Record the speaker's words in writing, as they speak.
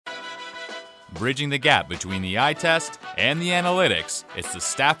Bridging the gap between the eye test and the analytics, it's the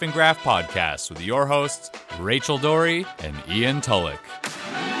Staff and Graph Podcast with your hosts, Rachel Dory and Ian Tulloch.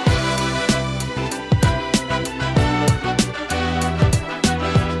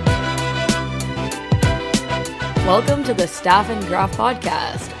 Welcome to the Staff and Graph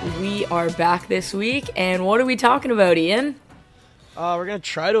Podcast. We are back this week, and what are we talking about, Ian? We're going to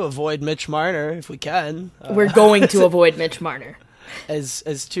try to avoid Mitch Marner if we can. We're going to avoid Mitch Marner.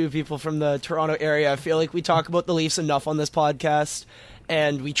 As two people from the Toronto area, I feel like we talk about the Leafs enough on this podcast,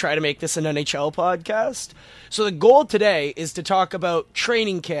 and we try to make this an NHL podcast. So the goal today is to talk about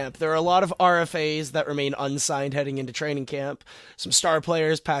training camp. There are a lot of RFAs that remain unsigned heading into training camp. Some star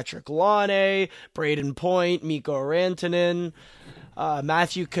players, Patrick Laine, Braden Point, Mikko Rantanen,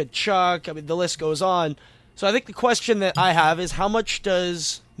 Matthew Tkachuk. I mean, the list goes on. So I think the question that I have is, how much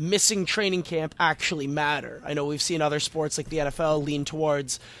does missing training camp actually matter? I know we've seen other sports like the NFL lean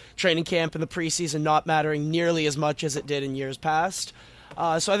towards training camp and the preseason not mattering nearly as much as it did in years past.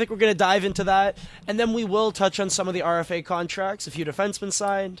 So I think we're going to dive into that, and then we will touch on some of the RFA contracts, a few defensemen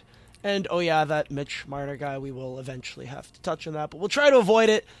signed, and that Mitch Marner guy, we will eventually have to touch on that, but we'll try to avoid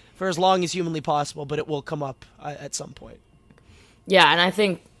it for as long as humanly possible, but it will come up at some point. Yeah, and I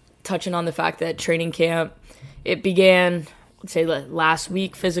think touching on the fact that training camp, it began, let's say, last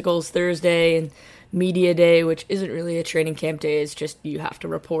week, physicals Thursday, and media day, which isn't really a training camp day, it's just you have to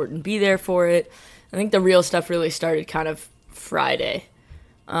report and be there for it. I think the real stuff really started kind of Friday.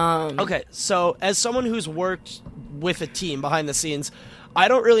 Okay, so as someone who's worked with a team behind the scenes, I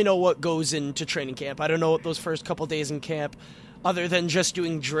don't really know what goes into training camp. I don't know what those first couple days in camp, other than just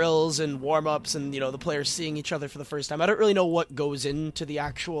doing drills and warm-ups and, the players seeing each other for the first time. I don't really know what goes into the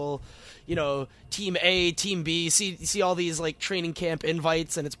actual, Team A, Team B. See all these, training camp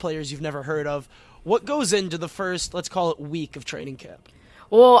invites, and it's players you've never heard of. What goes into the first, let's call it, week of training camp?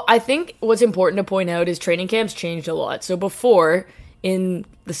 Well, I think what's important to point out is training camps changed a lot. So before, in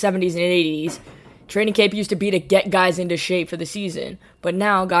the 70s and 80s, training camp used to be to get guys into shape for the season. But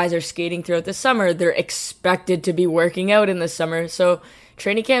now guys are skating throughout the summer. They're expected to be working out in the summer. So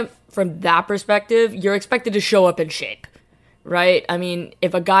training camp, from that perspective, you're expected to show up in shape, right? I mean,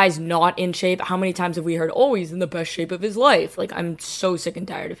 if a guy's not in shape, how many times have we heard, oh, he's in the best shape of his life? I'm so sick and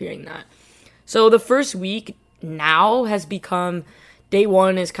tired of hearing that. So the first week now has become, day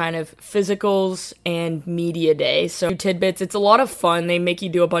one is kind of physicals and media day. So tidbits, it's a lot of fun. They make you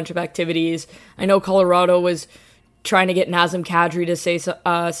do a bunch of activities. I know Colorado was trying to get Nazem Kadri to say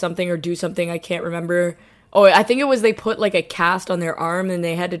something or do something. I can't remember. Oh, I think it was they put a cast on their arm and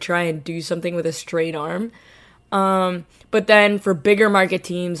they had to try and do something with a straight arm. But then for bigger market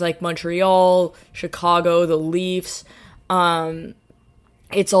teams like Montreal, Chicago, the Leafs,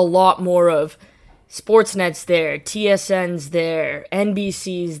 it's a lot more of Sportsnet's there, TSN's there,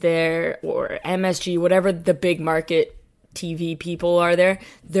 NBC's there, or MSG, whatever the big market TV people are there.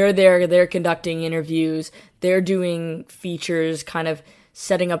 They're there, they're conducting interviews, they're doing features, kind of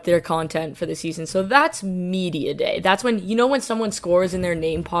setting up their content for the season. So that's media day. That's when, when someone scores and their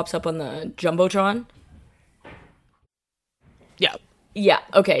name pops up on the Jumbotron? Yeah. Yeah,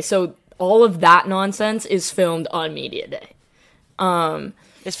 okay, so all of that nonsense is filmed on media day.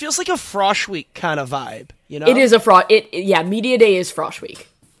 It feels like a Frosh Week kind of vibe, It is media day is Frosh Week.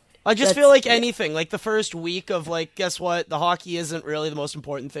 I just feel like anything, the first week of, guess what, the hockey isn't really the most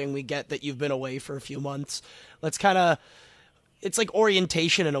important thing. We get that you've been away for a few months. Let's kind of, it's like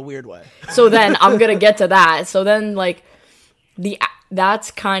orientation in a weird way. So then, I'm going to get to that. So then,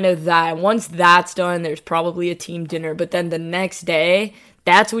 that's kind of that. Once that's done, there's probably a team dinner. But then the next day,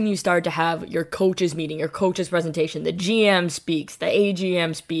 that's when you start to have your coaches meeting, your coaches presentation. The GM speaks, the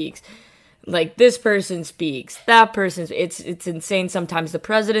AGM speaks, this person speaks, that person. It's insane. Sometimes the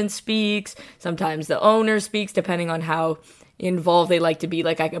president speaks, sometimes the owner speaks, depending on how involved they like to be.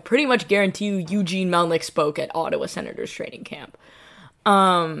 I can pretty much guarantee you Eugene Melnyk spoke at Ottawa Senators training camp.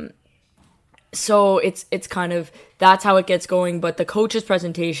 So it's kind of, that's how it gets going. But the coaches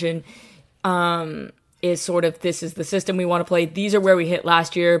presentation, is sort of, this is the system we want to play. These are where we hit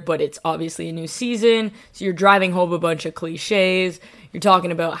last year, but it's obviously a new season. So you're driving home a bunch of cliches. You're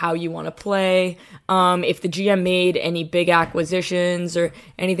talking about how you want to play. If the GM made any big acquisitions or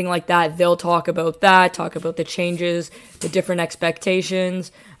anything like that, they'll talk about that, talk about the changes, the different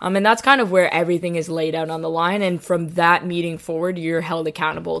expectations. And that's kind of where everything is laid out on the line. And from that meeting forward, you're held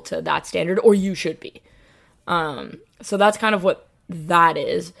accountable to that standard, or you should be. So that's kind of what that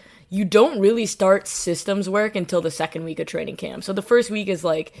is. You don't really start systems work until the second week of training camp. So the first week is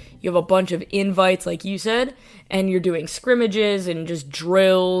you have a bunch of invites, like you said, and you're doing scrimmages and just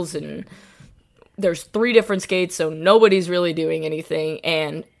drills and there's 3 different skates, so nobody's really doing anything.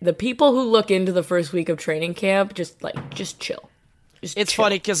 And the people who look into the first week of training camp, just chill. It's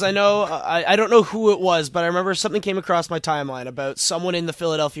funny because I know, I don't know who it was, but I remember something came across my timeline about someone in the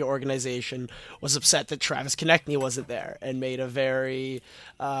Philadelphia organization was upset that Travis Konechny wasn't there and made a very,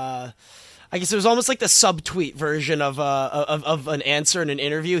 I guess it was almost like the subtweet version of an answer in an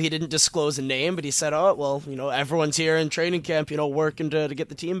interview. He didn't disclose a name, but he said, "Oh, well, everyone's here in training camp, working to get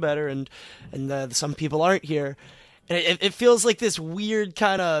the team better, and some people aren't here." And it feels like this weird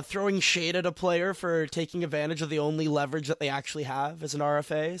kind of throwing shade at a player for taking advantage of the only leverage that they actually have as an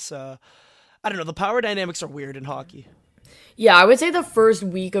RFA. So, I don't know. The power dynamics are weird in hockey. Yeah, I would say the first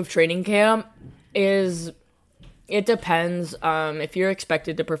week of training camp it depends. If you're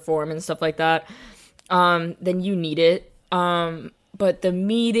expected to perform and stuff like that, then you need it. But the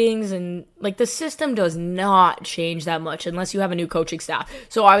meetings and the system does not change that much unless you have a new coaching staff.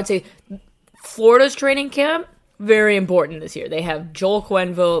 So I would say Florida's training camp, very important this year. They have Joel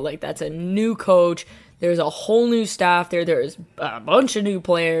Quenneville, that's a new coach. There's a whole new staff there. There's a bunch of new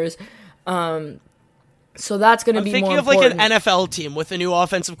players. So that's going to be more important. I'm thinking of an NFL team with a new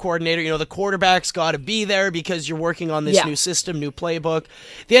offensive coordinator. The quarterback's got to be there because you're working on this new system, new playbook.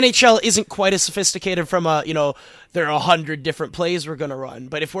 The NHL isn't quite as sophisticated from there are 100 different plays we're going to run.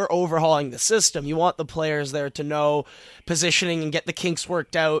 But if we're overhauling the system, you want the players there to know positioning and get the kinks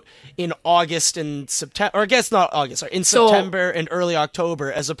worked out in August and September. Or I guess not August, sorry, in September and early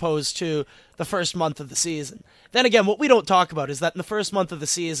October as opposed to the first month of the season. Then again, what we don't talk about is that in the first month of the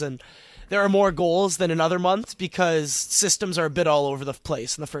season, there are more goals than in other months because systems are a bit all over the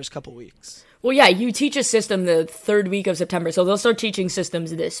place in the first couple weeks. Well, yeah, you teach a system the 3rd week of September, so they'll start teaching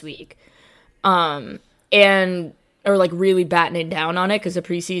systems this week. Or really battening down on it because the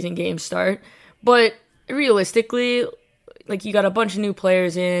preseason games start. But realistically, you got a bunch of new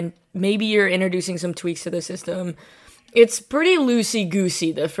players in. Maybe you're introducing some tweaks to the system. It's pretty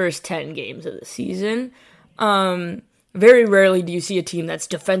loosey-goosey the first 10 games of the season. Very rarely do you see a team that's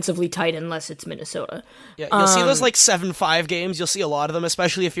defensively tight unless it's Minnesota. Yeah, you'll see those 7-5 games. You'll see a lot of them,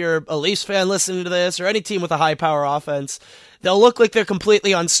 especially if you're a Leafs fan listening to this or any team with a high-power offense. They'll look like they're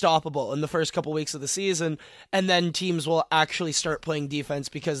completely unstoppable in the first couple weeks of the season, and then teams will actually start playing defense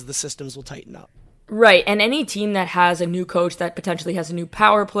because the systems will tighten up. Right, and any team that has a new coach that potentially has a new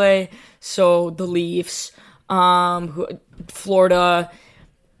power play, so the Leafs, Florida,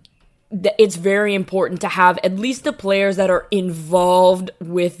 it's very important to have at least the players that are involved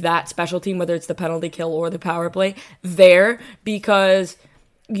with that special team, whether it's the penalty kill or the power play, there, because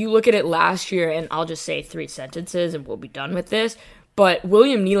you look at it last year, and I'll just say 3 sentences and we'll be done with this, but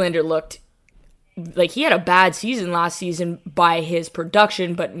William Nylander looked like he had a bad season last season by his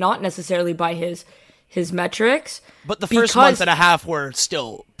production, but not necessarily by his metrics. But the first month and a half were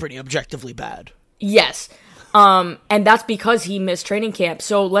still pretty objectively bad. Yes. And that's because he missed training camp.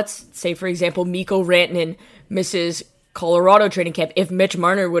 So let's say, for example, Mikko Rantanen misses Colorado training camp. If Mitch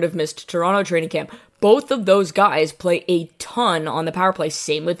Marner would have missed Toronto training camp, both of those guys play a ton on the power play.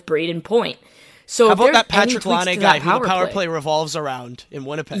 Same with Braden Point. So how about that Patrick Laine guy who the power play revolves around in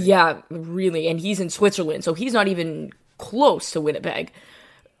Winnipeg? Yeah, really. And he's in Switzerland, so he's not even close to Winnipeg.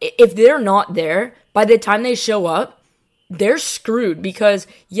 If they're not there, by the time they show up, they're screwed because,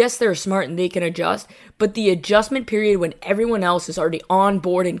 yes, they're smart and they can adjust, but the adjustment period when everyone else is already on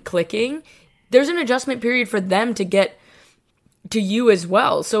board and clicking, there's an adjustment period for them to get to you as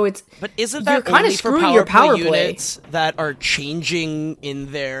well. So but isn't that kind of screwing your power play units that are changing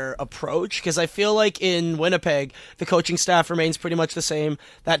in their approach? Because I feel like in Winnipeg, the coaching staff remains pretty much the same.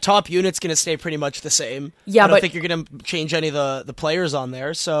 That top unit's going to stay pretty much the same. Yeah, I don't think you're going to change any of the players on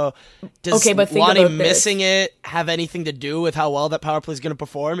there. So does but Laine missing it have anything to do with how well that power play is going to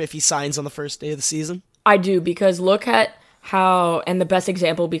perform if he signs on the first day of the season? I do, because look at how, and the best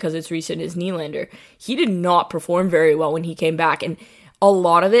example because it's recent is Nylander. He did not perform very well when he came back, and a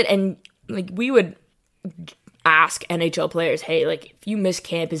lot of it, and we would ask NHL players, hey, if you miss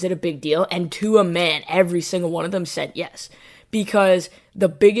camp, is it a big deal? And to a man, every single one of them said yes, because the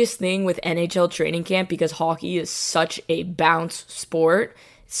biggest thing with NHL training camp, because hockey is such a bounce sport,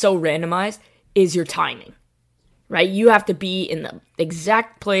 so randomized, is your timing. Right? You have to be in the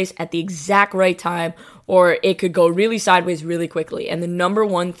exact place at the exact right time, or it could go really sideways really quickly. And the number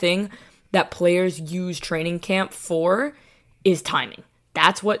one thing that players use training camp for is timing.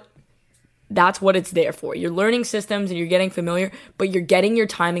 That's what it's there for. You're learning systems and you're getting familiar, but you're getting your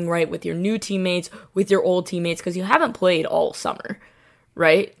timing right with your new teammates, with your old teammates, because you haven't played all summer,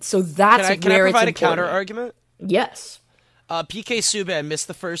 right? So that's where it's important. Can I provide a counter argument? Yes. PK Subban missed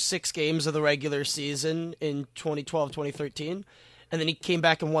the first 6 games of the regular season in 2012-2013, and then he came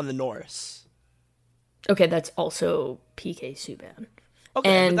back and won the Norris. Okay, that's also PK Subban. Okay,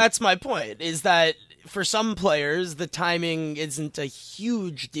 And but that's my point, is that for some players, the timing isn't a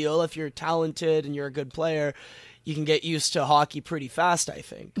huge deal. If you're talented and you're a good player, you can get used to hockey pretty fast, I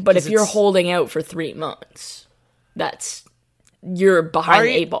think. but 'Cause if you're it's- holding out for 3 months, you're behind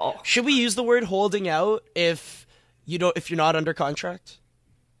the 8 ball. Should we use the word holding out if you're not under contract?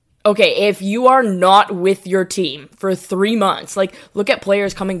 Okay, if you are not with your team for 3 months, like look at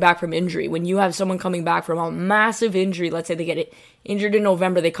players coming back from injury. When you have someone coming back from a massive injury, let's say they get it injured in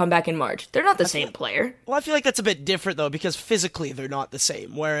November, they come back in March. They're not the same player. Well, I feel like that's a bit different, though, because physically they're not the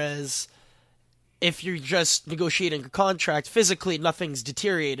same. Whereas if you're just negotiating a contract, physically nothing's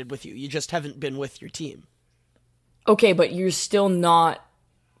deteriorated with you. You just haven't been with your team. Okay, but you're still not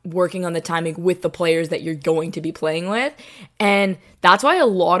working on the timing with the players that you're going to be playing with. And that's why a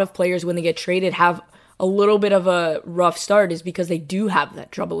lot of players, when they get traded, have a little bit of a rough start, is because they do have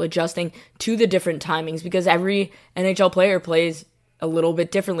that trouble adjusting to the different timings, because every NHL player plays a little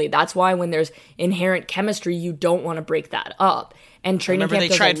bit differently. That's why when there's inherent chemistry, you don't want to break that up. And training Remember camp they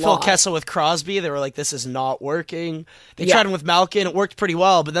does tried a Phil lot. Kessel with Crosby? They were like, this is not working. They Yeah. tried him with Malkin. It worked pretty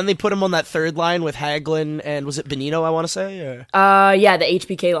well, but then they put him on that third line with Hagelin and was it Benito, I want to say? Or... Yeah, the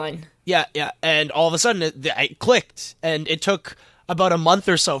HBK line. Yeah. And all of a sudden it clicked, and it took about a month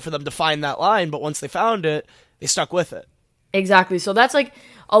or so for them to find that line, but once they found it, they stuck with it. Exactly. So that's like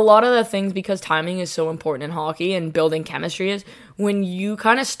a lot of the things, because timing is so important in hockey and building chemistry, is when you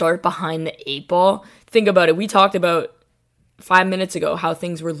kind of start behind the 8 ball. Think about it. We talked about 5 minutes ago how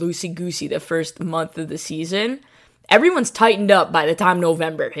things were loosey-goosey the first month of the season. Everyone's tightened up by the time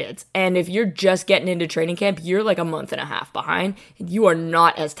November hits. And if you're just getting into training camp, you're like a month and a half behind. You are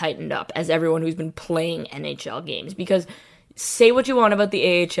not as tightened up as everyone who's been playing NHL games, because say what you want about the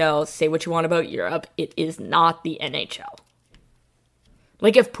AHL, say what you want about Europe, it is not the NHL.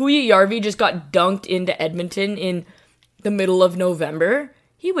 Like, if Puya just got dunked into Edmonton in the middle of November,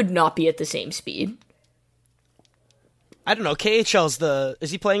 he would not be at the same speed. I don't know.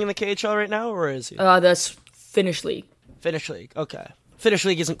 Is he playing in the KHL right now, or is he? The Finnish league. Finnish League. Okay. Finnish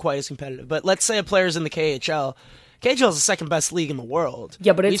League isn't quite as competitive, but let's say a player's in the KHL. KHL is the second best league in the world.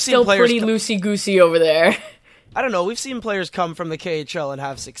 Yeah, but We've it's seen still players pretty loosey-goosey over there. I don't know. We've seen players come from the KHL and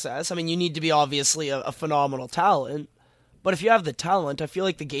have success. I mean, you need to be obviously a phenomenal talent, but if you have the talent, I feel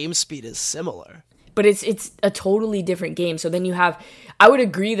like the game speed is similar. But it's a totally different game. So then you have, I would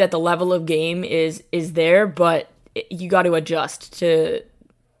agree that the level of game is there, but you got to adjust to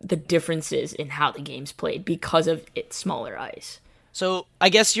the differences in how the game's played because of its smaller ice. So I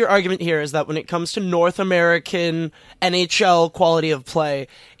guess your argument here is that when it comes to North American NHL quality of play,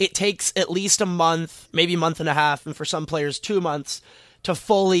 it takes at least a month, maybe a month and a half, and for some players 2 months, to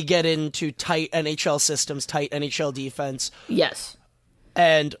fully get into tight NHL systems, tight NHL defense. Yes.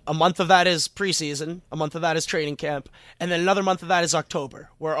 And a month of that is preseason, a month of that is training camp, and then another month of that is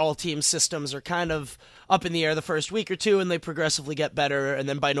October, where all team systems are kind of up in the air the first week or two, and they progressively get better, and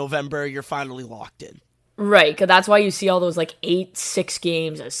then by November, you're finally locked in. Right, because that's why you see all those like 8-6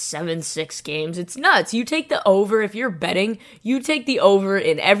 games, 7-6 games. It's nuts. You take the over, if you're betting, you take the over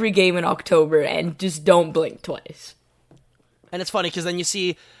in every game in October and just don't blink twice. And it's funny because then you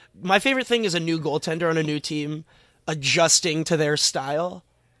see, my favorite thing is a new goaltender on a new team adjusting to their style.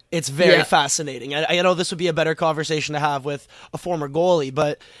 It's very fascinating. I know this would be a better conversation to have with a former goalie,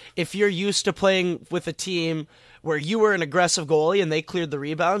 but if you're used to playing with a team where you were an aggressive goalie and they cleared the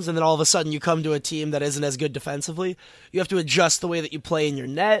rebounds, and then all of a sudden you come to a team that isn't as good defensively, you have to adjust the way that you play in your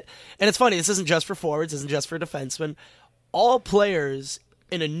net. And it's funny, this isn't just for forwards, this isn't just for defensemen. All players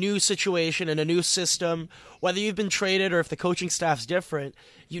in a new situation, in a new system, whether you've been traded or if the coaching staff's different,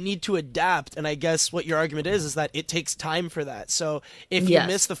 you need to adapt. And I guess what your argument is that it takes time for that. So if you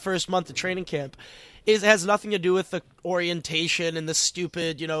miss the first month of training camp, it has nothing to do with the orientation and the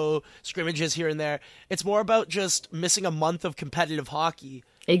stupid, scrimmages here and there. It's more about just missing a month of competitive hockey.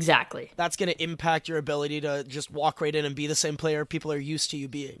 Exactly. That's going to impact your ability to just walk right in and be the same player people are used to you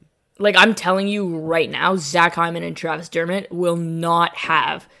being. Like, I'm telling you right now, Zach Hyman and Travis Dermott will not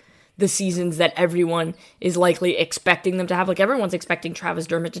have the seasons that everyone is likely expecting them to have. Like, everyone's expecting Travis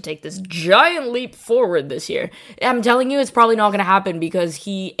Dermott to take this giant leap forward this year. I'm telling you, it's probably not going to happen because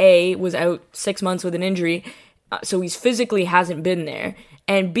he, A, was out 6 months with an injury, so he's physically hasn't been there.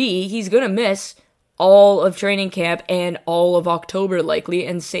 And B, he's going to miss all of training camp and all of October likely,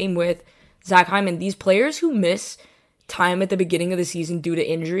 and same with Zach Hyman. These players who miss time at the beginning of the season due to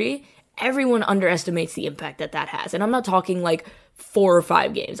injury, everyone underestimates the impact that has. And I'm not talking like 4 or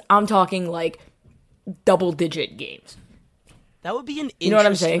 5 games. I'm talking like double-digit games. That would be an You know what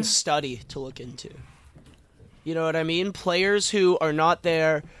I'm interesting saying? study to look into. You know what I mean? Players who are not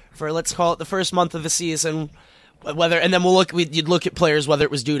there for, let's call it, the first month of the season, and then you'd look at players, whether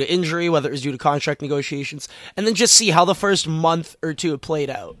it was due to injury, whether it was due to contract negotiations, and then just see how the first month or two played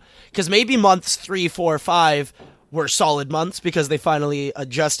out. Because maybe months 3, 4, 5 were solid months because they finally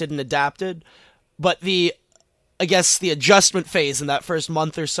adjusted and adapted, but I guess the adjustment phase in that first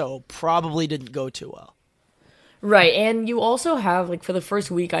month or so probably didn't go too well. Right, and you also have, like, for the first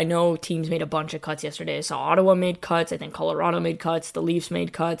week, I know teams made a bunch of cuts yesterday. I saw Ottawa made cuts, I think Colorado made cuts, the Leafs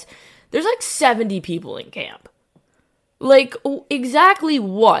made cuts. There's like 70 people in camp. Like, exactly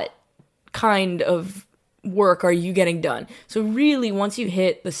what kind of work are you getting done? So really, once you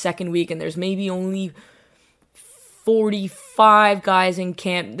hit the second week and there's maybe only 45 guys in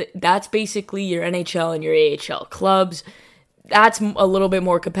camp, that's basically your NHL and your AHL clubs. That's a little bit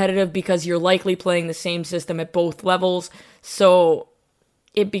more competitive because you're likely playing the same system at both levels. So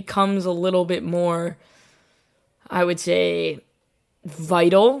it becomes a little bit more, I would say,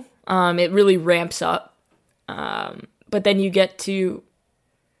 vital. It really ramps up. But then you get to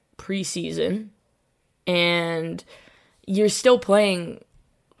preseason and you're still playing,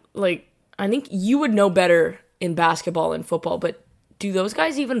 like, I think you would know better in basketball and football, but do those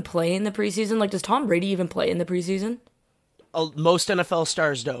guys even play in the preseason? Like, does Tom Brady even play in the preseason? Most NFL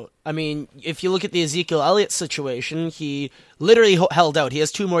stars don't. I mean, if you look at the Ezekiel Elliott situation, he literally held out. He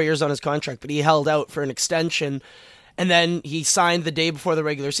has 2 more years on his contract, but he held out for an extension. And then he signed the day before the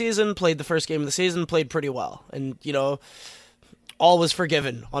regular season, played the first game of the season, played pretty well. And, all was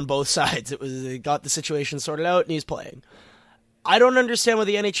forgiven on both sides. It got the situation sorted out, and he's playing. I don't understand why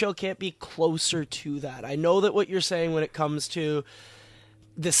the NHL can't be closer to that. I know that what you're saying when it comes to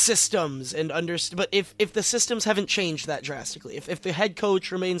the systems but if the systems haven't changed that drastically, if the head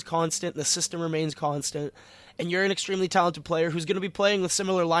coach remains constant, the system remains constant, and you're an extremely talented player who's going to be playing with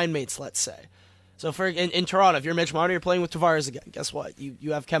similar line mates, let's say. So in Toronto, if you're Mitch Marner, you're playing with Tavares again. Guess what?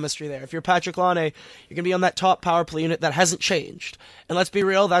 You have chemistry there. If you're Patrick Laine, you're going to be on that top power play unit that hasn't changed. And let's be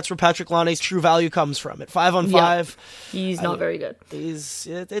real, that's where Patrick Laine's true value comes from. At 5-on-5, he's not very good. It's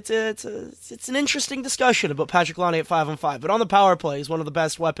an interesting discussion about Patrick Laine at 5-on-5. But on the power play, he's one of the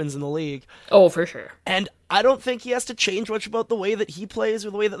best weapons in the league. Oh, for sure. And I don't think he has to change much about the way that he plays or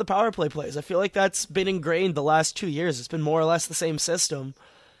the way that the power play plays. I feel like that's been ingrained the last 2 years. It's been more or less the same system.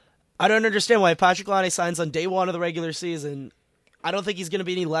 I don't understand why Patrick Laine signs on day 1 of the regular season. I don't think he's going to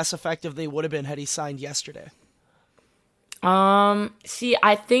be any less effective than he would have been had he signed yesterday. See,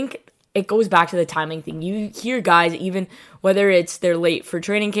 I think it goes back to the timing thing. You hear guys, even whether it's they're late for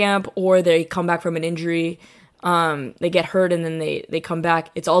training camp or they come back from an injury, they get hurt and then they come back.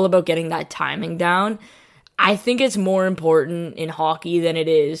 It's all about getting that timing down. I think it's more important in hockey than it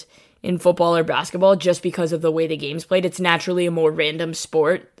is in football or basketball just because of the way the game's played. It's naturally a more random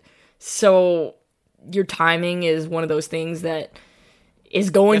sport. So your timing is one of those things that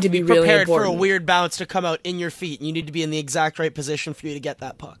is going to be really important. Prepared for a weird bounce to come out in your feet, and you need to be in the exact right position for you to get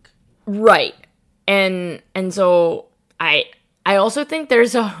that puck. Right. And so I also think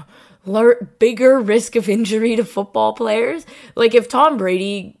there's a bigger risk of injury to football players. Like, if Tom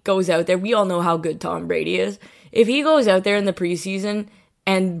Brady goes out there, we all know how good Tom Brady is. If he goes out there in the preseason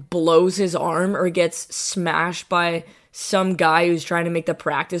and blows his arm or gets smashed by some guy who's trying to make the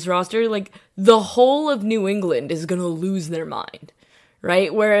practice roster, like, the whole of New England is going to lose their mind,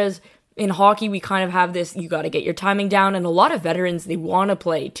 right? Whereas in hockey, we kind of have this, you got to get your timing down, and a lot of veterans, they want to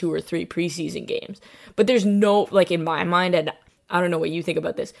play 2 or 3 preseason games. But there's no, like, in my mind, and I don't know what you think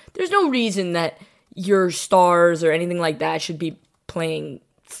about this, there's no reason that your stars or anything like that should be playing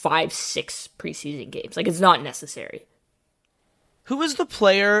 5-6 preseason games. Like, it's not necessary. Who was the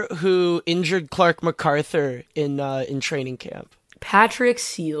player who injured Clark MacArthur in training camp? Patrick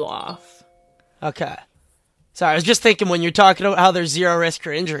Seeloff. Okay. Sorry, I was just thinking when you're talking about how there's zero risk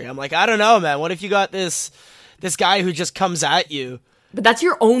for injury, I'm like, I don't know, man. What if you got this guy who just comes at you? But that's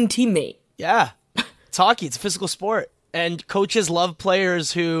your own teammate. Yeah. It's hockey. It's a physical sport. And coaches love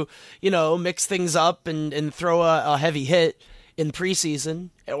players who, mix things up and throw a heavy hit in preseason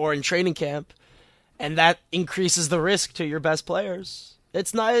or in training camp. And that increases the risk to your best players.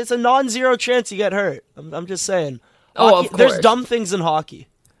 It's a non-zero chance you get hurt. I'm just saying. Hockey, of course. There's dumb things in hockey.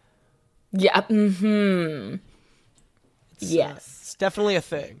 Yeah. Mm-hmm. Yes. It's definitely a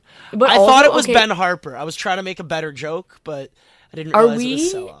thing. But I thought it was Ben Harper. I was trying to make a better joke, but I didn't realize it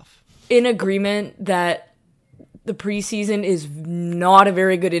was sell-off. In agreement that the preseason is not a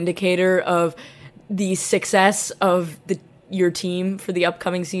very good indicator of the success of your team for the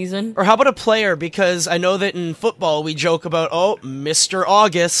upcoming season? Or how about a player? Because I know that in football we joke about, Mr.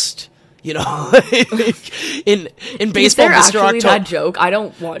 August, You know, in baseball, Is there Mr. actually October. that joke? I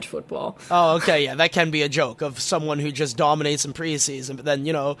don't watch football. Oh, okay, yeah, that can be a joke of someone who just dominates in preseason, but then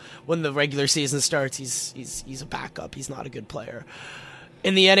when the regular season starts, he's a backup. He's not a good player.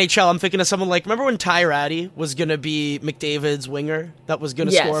 In the NHL, I'm thinking of someone like, remember when Ty Ratty was gonna be McDavid's winger that was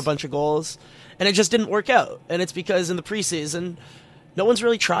gonna score a bunch of goals, and it just didn't work out, and it's because in the preseason, no one's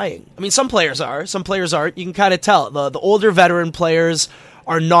really trying. I mean, some players are, some players aren't. You can kind of tell. The older veteran players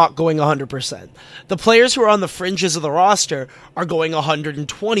are not going 100%. The players who are on the fringes of the roster are going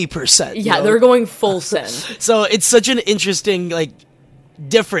 120%. Yeah, they're going full send. So it's such an interesting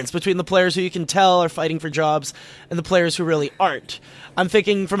difference between the players who you can tell are fighting for jobs and the players who really aren't. I'm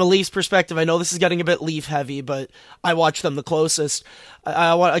thinking from a Leafs perspective, I know this is getting a bit Leaf heavy, but I watch them the closest.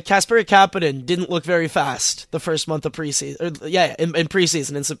 Kasperi Kapanen didn't look very fast the first month of preseason. In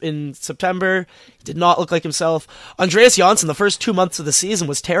preseason. In September, he did not look like himself. Andreas Janssen, the first 2 months of the season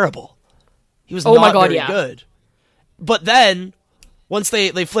was terrible. He was not very good. But then, once they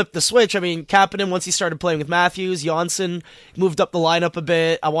flipped the switch, I mean, Kapanen, once he started playing with Matthews, Janssen moved up the lineup a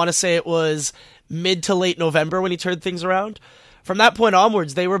bit. I want to say it was mid to late November when he turned things around. From that point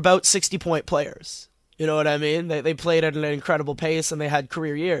onwards, they were about 60-point players. You know what I mean? They played at an incredible pace, and they had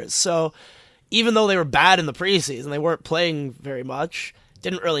career years. So even though they were bad in the preseason, they weren't playing very much. It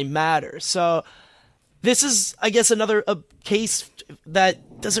didn't really matter. So this is, I guess, another case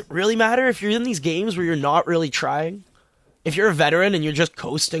that doesn't really matter if you're in these games where you're not really trying. If you're a veteran and you're just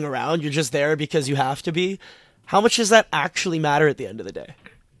coasting around, you're just there because you have to be, how much does that actually matter at the end of the day?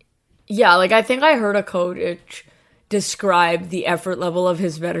 Yeah, I think I heard a coach describe the effort level of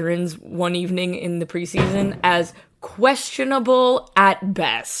his veterans one evening in the preseason as questionable at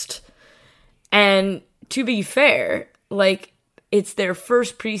best. And to be fair, it's their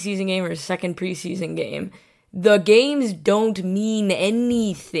first preseason game or second preseason game. The games don't mean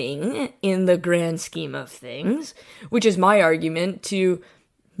anything in the grand scheme of things, which is my argument to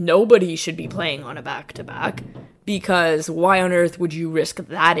nobody should be playing on a back-to-back, because why on earth would you risk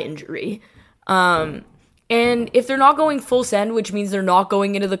that injury? And if they're not going full send, which means they're not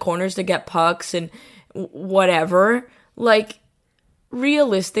going into the corners to get pucks and whatever,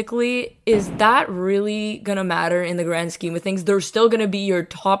 realistically, is that really gonna matter in the grand scheme of things? They're still gonna be your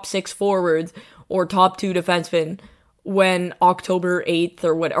top 6 forwards or top 2 defensemen when October 8th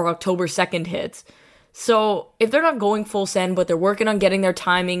or October 2nd hits. So if they're not going full send, but they're working on getting their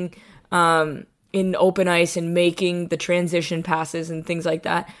timing in open ice and making the transition passes and things like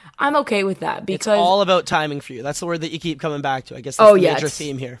that, I'm okay with that, because it's all about timing for you. That's the word that you keep coming back to. I guess that's the major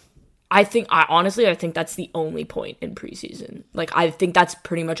theme here. I think that's the only point in preseason. I think that's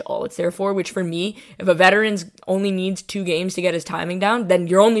pretty much all it's there for, which for me, if a veteran's only needs 2 games to get his timing down, then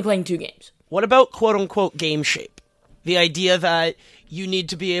you're only playing 2 games. What about quote-unquote game shape? The idea that you need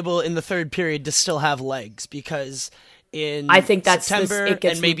to be able in the third period to still have legs, because I think that's September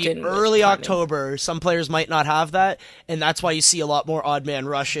and maybe early October, some players might not have that, and that's why you see a lot more odd man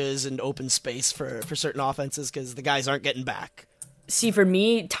rushes and open space for certain offenses, because the guys aren't getting back. See, for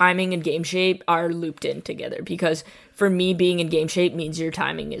me, timing and game shape are looped in together, because for me, being in game shape means your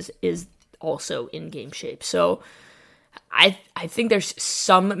timing is also in game shape. So I think there's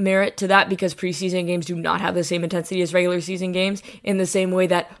some merit to that, because preseason games do not have the same intensity as regular season games, in the same way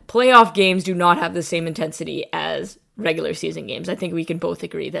that playoff games do not have the same intensity as regular season games. I think we can both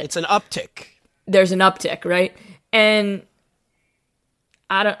agree that it's an uptick. There's an uptick, right? And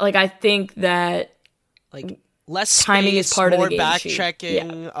I think that less timing space, is part more of the game back sheet.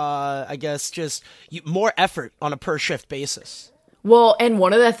 checking. Yeah. I guess just more effort on a per shift basis. Well, and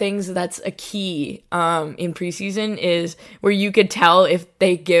one of the things that's a key in preseason is where you could tell if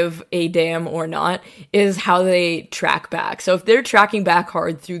they give a damn or not is how they track back. So if they're tracking back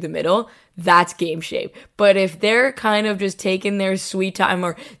hard through the middle, that's game shape. But if they're kind of just taking their sweet time,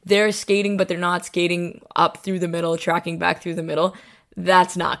 or they're skating but they're not skating up through the middle, tracking back through the middle,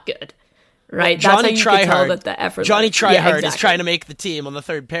 that's not good. Right? Johnny That's how you can tell Tryhard, that the effort. Johnny Tryhard exactly. is trying to make the team on the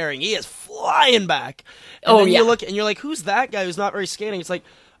third pairing. He is flying back. And then you look and you're like, who's that guy who's not very skating? It's like,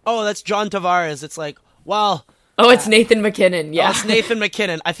 oh, that's John Tavares. It's like, well, it's Nathan McKinnon. Yeah, it's Nathan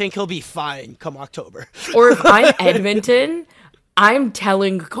McKinnon. I think he'll be fine come October. Or if I'm Edmonton, I'm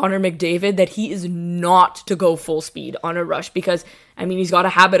telling Connor McDavid that he is not to go full speed on a rush, because he's got a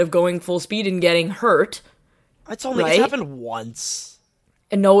habit of going full speed and getting hurt. It's happened once.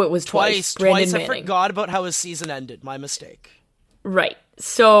 And no, it was twice. Twice. Manning. I forgot about how his season ended. My mistake. Right.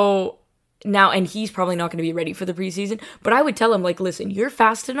 So now, and he's probably not going to be ready for the preseason, but I would tell him, listen, you're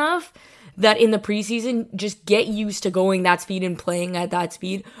fast enough that in the preseason, just get used to going that speed and playing at that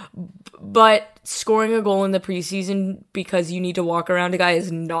speed. But scoring a goal in the preseason because you need to walk around a guy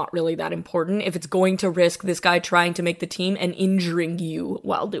is not really that important if it's going to risk this guy trying to make the team and injuring you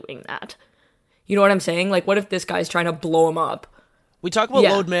while doing that. You know what I'm saying? Like, what if this guy's trying to blow him up? We talk about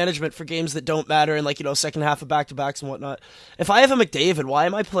load management for games that don't matter and, like, you know, second half of back-to-backs and whatnot. If I have a McDavid, why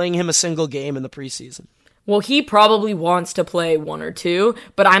am I playing him a single game in the preseason? Well, he probably wants to play 1 or 2,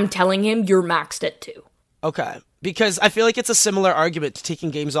 but I'm telling him you're maxed at 2. Okay. Because I feel like it's a similar argument to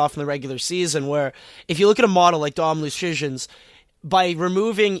taking games off in the regular season, where if you look at a model like Dom Luszczyszyn's, by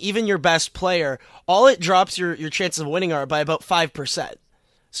removing even your best player, all it drops your chances of winning are by about 5%.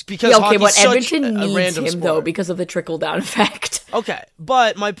 Because but Edmonton needs him, sport. though, because of the trickle-down effect. Okay,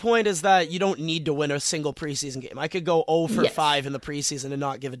 but my point is that you don't need to win a single preseason game. I could go 0 for 5 in the preseason and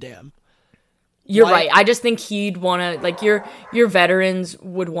not give a damn. You're right. I just think he'd want to, like, your veterans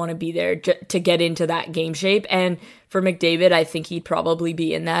would want to be there to get into that game shape. And for McDavid, I think he'd probably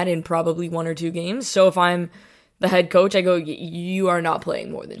be in that in probably 1 or 2 games. So if I'm the head coach, I go, you are not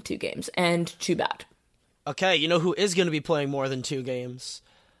playing more than 2 games. And too bad. Okay, you know who is going to be playing more than 2 games?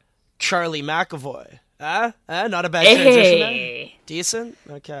 Charlie McAvoy. Not a bad transition there? Decent?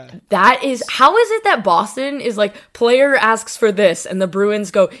 Okay. That is, how is it that Boston is like, player asks for this, and the Bruins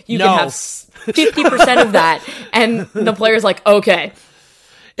go, you can have 50% of that, and the player's like, okay.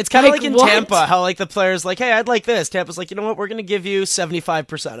 It's kind of like in Tampa, how like the player's like, hey, I'd like this. Tampa's like, you know what, we're going to give you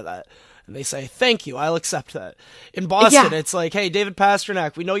 75% of that. And they say, thank you, I'll accept that. In Boston, it's like, hey, David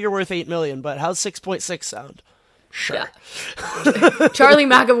Pastrnak, we know you're worth $8 million, but how's 6.6 sound? Sure. Yeah. Charlie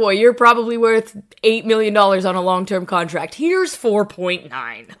McAvoy, you're probably worth $8 million on a long-term contract. Here's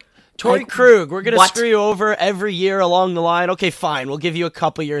 4.9. Torrey Krug, we're going to screw you over every year along the line. Okay, fine. We'll give you a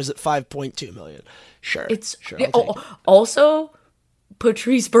couple years at $5.2 million. Sure. Also,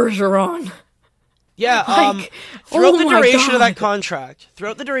 Patrice Bergeron. Yeah, throughout the duration of that contract,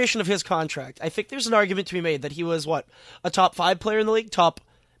 throughout the duration of his contract, I think there's an argument to be made that he was, a top 5 player in the league? Top,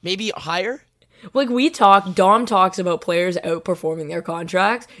 maybe higher? Like, Dom talks about players outperforming their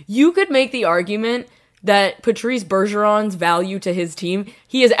contracts. You could make the argument that Patrice Bergeron's value to his team,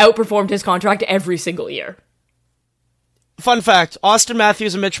 he has outperformed his contract every single year. Fun fact, Austin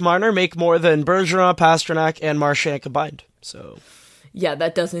Matthews and Mitch Marner make more than Bergeron, Pastrnak, and Marchand combined. So, yeah,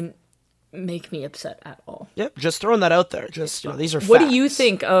 that doesn't make me upset at all. Yep, just throwing that out there. Just, these are facts. What do you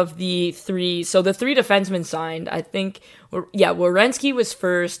think of the 3? So the 3 defensemen signed, I think, Werenski was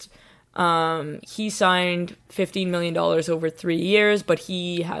first. He signed $15 million over 3 years, but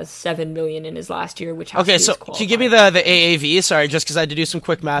he has $7 million in his last year, which has to be so can you give me the AAV? Sorry, just because I had to do some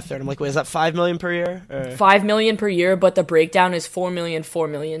quick math there. And I'm like, wait, is that $5 million per year? Or? $5 million per year, but the breakdown is $4 million, $4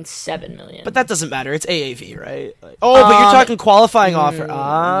 million, $7 million. But that doesn't matter. It's AAV, right? But you're talking qualifying offer.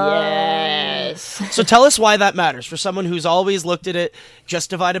 Yes. So tell us why that matters for someone who's always looked at it just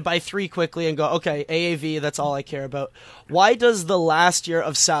divided by 3 quickly and go, okay, AAV, that's all I care about. Why does the last year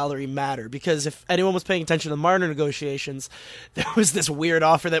of salary matter? Because if anyone was paying attention to the Marner negotiations, there was this weird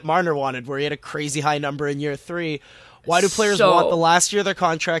offer that Marner wanted where he had a crazy high number in year 3. Why do players want the last year of their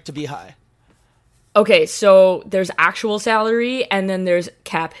contract to be high? Okay, so there's actual salary and then there's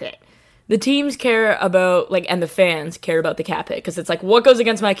cap hit. The teams care about, and the fans care about the cap hit because it's like, what goes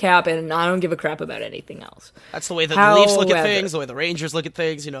against my cap, and I don't give a crap about anything else. That's the way that the Leafs look at things, the way the Rangers look at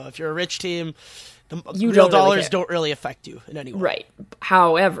things. If you're a rich team, the real dollars don't really affect you in any way. Right.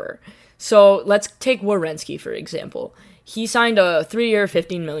 However, so let's take Werenski, for example. He signed a 3-year,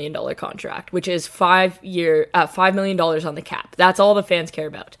 $15 million contract, which is $5 million on the cap. That's all the fans care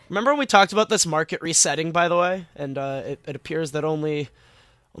about. Remember when we talked about this market resetting, by the way? And it appears that only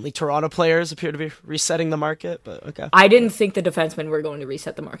Toronto players appear to be resetting the market, but okay. I didn't think the defensemen were going to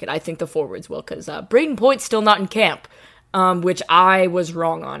reset the market. I think the forwards will, because Braden Point's still not in camp, which I was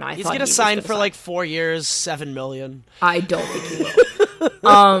wrong on. He's going to sign for 4 years, $7 million. I don't think he will.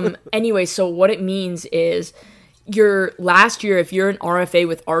 Anyway, so what it means is your last year, if you're an RFA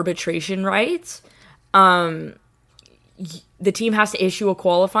with arbitration rights, the team has to issue a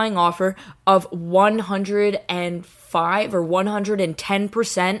qualifying offer of 105 or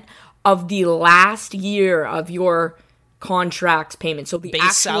 110% of the last year of your contract payment. So the base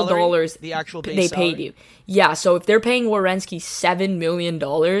actual salary, dollars the actual base they salary. paid you. Yeah, so if they're paying Werenski $7 million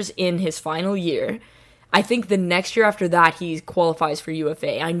in his final year, I think the next year after that he qualifies for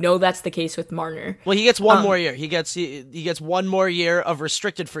UFA. I know that's the case with Marner. Well, he gets one more year. He gets one more year of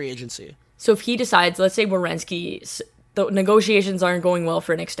restricted free agency. So if he decides, let's say Werenski, the negotiations aren't going well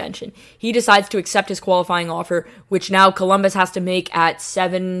for an extension, he decides to accept his qualifying offer, which now Columbus has to make at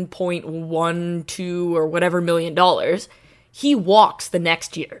 $7.12 or whatever $million. He walks the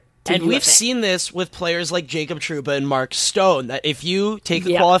next year. And we've seen this with players like Jacob Trouba and Mark Stone, that if you take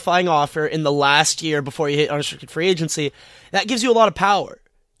a qualifying offer in the last year before you hit unrestricted free agency, that gives you a lot of power.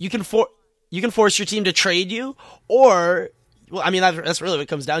 You can force your team to trade you, or, well, I mean, that's really what it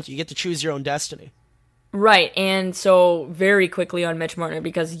comes down to. You get to choose your own destiny. Right, and so very quickly on Mitch Marner,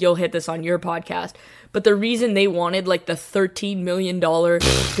 because you'll hit this on your podcast, but the reason they wanted like the $13 million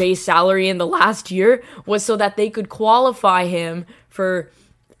base salary in the last year was so that they could qualify him for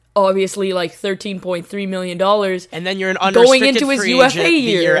obviously like $13.3 million. And then you're an unrestricted going into his free UFA agent the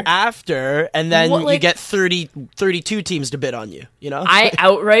year. year after, and then you get 32 teams to bid on you, you know? I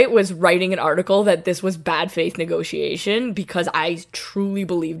outright was writing an article that this was bad faith negotiation because I truly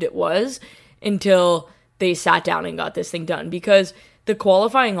believed it was until they sat down and got this thing done, because the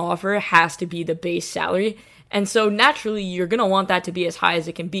qualifying offer has to be the base salary. And so naturally, you're going to want that to be as high as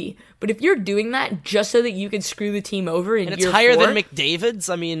it can be. But if you're doing that just so that you can screw the team over in year 4... And it's higher than McDavid's?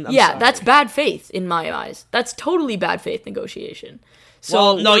 I mean, I'm sorry. That's bad faith in my eyes. That's totally bad faith negotiation. So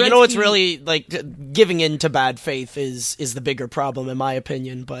well, no, Werenski, you know what's really, like, giving in to bad faith is the bigger problem, in my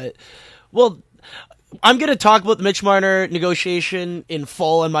opinion. But, well, I'm going to talk about the Mitch Marner negotiation in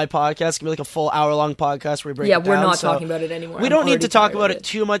full on my podcast. It's going to be like a full hour-long podcast where we break it down. Yeah, we're not talking about it anymore. We don't need to talk about it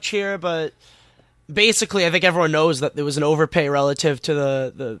too much here, but... Basically, I think everyone knows that there was an overpay relative to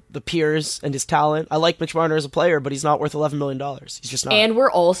the peers and his talent. I like Mitch Marner as a player, but he's not worth $11 million. He's just not. And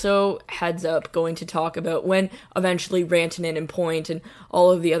we're also, heads up, going to talk about when eventually Rantanen and Point and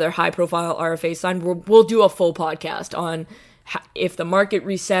all of the other high-profile RFAs sign. We'll do a full podcast on if the market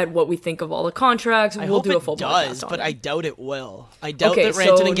reset, what we think of all the contracts. We'll do a full podcast on but it. I doubt it will. I doubt that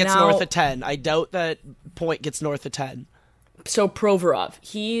Rantanen gets north of 10. I doubt that Point gets north of 10. So Provorov,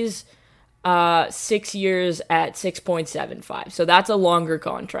 he's... 6 years at 6.75. So that's a longer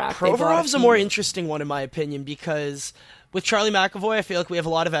contract. Provorov's a more interesting one in my opinion, because with Charlie McAvoy, I feel like we have a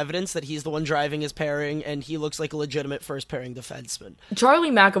lot of evidence that he's the one driving his pairing, and he looks like a legitimate first pairing defenseman.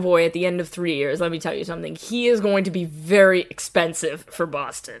 Charlie McAvoy at the end of 3 years, let me tell you something, he is going to be very expensive for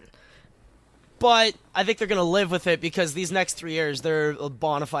Boston. But I think they're going to live with it, because these next 3 years, they're a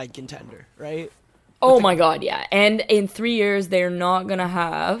bona fide contender, right? My God, yeah. And in 3 years, they're not going to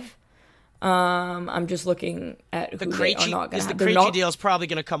have... I'm just looking at who they are not going to have. The Krejci deal is probably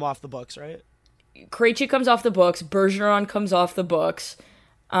going to come off the books, right? Krejci comes off the books. Bergeron comes off the books.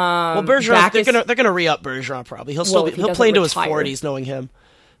 Well, Bergeron, they're going to re-up Bergeron probably. He'll play into his 40s, knowing him.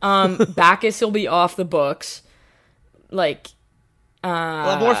 Backes will be off the books. Like, we'll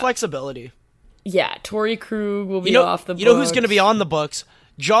have more flexibility. Yeah, Torrey Krug will be off the books. You know who's going to be on the books?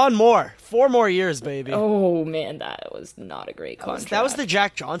 John Moore. 4 more years, baby. Oh, man, that was not a great contract. That was the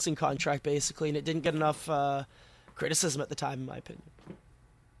Jack Johnson contract, basically, and it didn't get enough criticism at the time, in my opinion.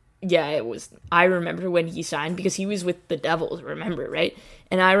 Yeah, it was. I remember when he signed, because he was with the Devils, remember, right?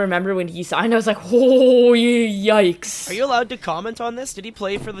 And I remember when he signed, I was like, oh, yikes. Are you allowed to comment on this? Did he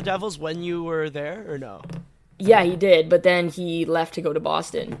play for the Devils when you were there, or no? Yeah, he did, but then he left to go to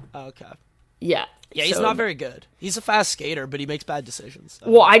Boston. Okay. Yeah. Yeah, he's not very good. He's a fast skater, but he makes bad decisions.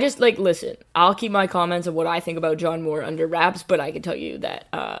 So. Well, I just, listen, I'll keep my comments of what I think about John Moore under wraps, but I can tell you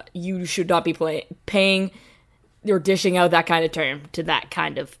that you should not be paying or dishing out that kind of term to that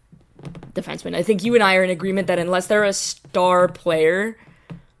kind of defenseman. I think you and I are in agreement that unless you're a star player,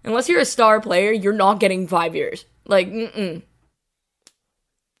 you're not getting 5 years.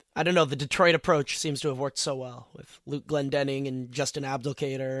 I don't know, the Detroit approach seems to have worked so well with Luke Glendening and Justin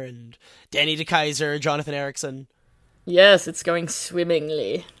Abdelkader and Danny DeKeyser, Jonathan Ericsson. Yes, it's going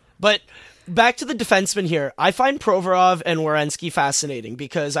swimmingly. But back to the defensemen here. I find Provorov and Werenski fascinating,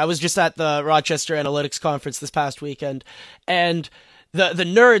 because I was just at the Rochester Analytics Conference this past weekend, and the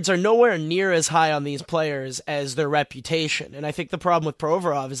nerds are nowhere near as high on these players as their reputation. And I think the problem with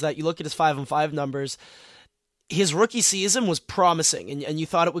Provorov is that you look at his 5-on-5 numbers. His rookie season was promising, and you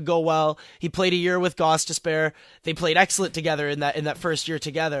thought it would go well. He played a year with Gostisbehere. They played excellent together in that first year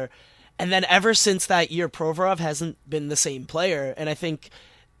together. And then ever since that year, Provorov hasn't been the same player. And I think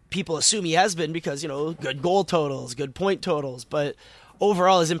people assume he has been because, good goal totals, good point totals. But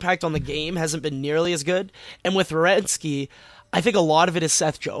overall, his impact on the game hasn't been nearly as good. And with Werenski, I think a lot of it is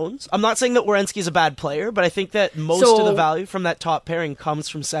Seth Jones. I'm not saying that Werenski's a bad player, but I think that most of the value from that top pairing comes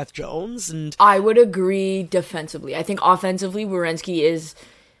from Seth Jones. And I would agree defensively. I think offensively, Werenski is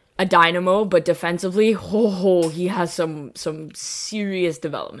a dynamo, but defensively, he has some serious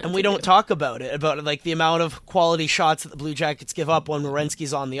development. And we don't talk about it, like the amount of quality shots that the Blue Jackets give up when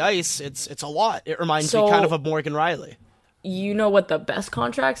Werenski's on the ice. It's a lot. It reminds me kind of Morgan Riley. You know what the best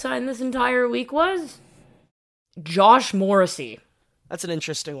contract sign this entire week was? Josh Morrissey. That's an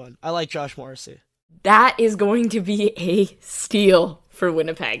interesting one. I like Josh Morrissey. That is going to be a steal for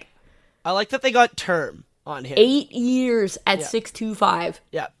Winnipeg. I like that they got term on him. 8 years at 6.25.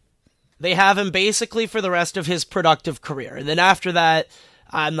 Yeah. They have him basically for the rest of his productive career. And then after that,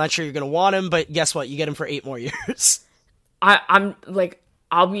 I'm not sure you're going to want him, but guess what? You get him for 8 more years. I'm like,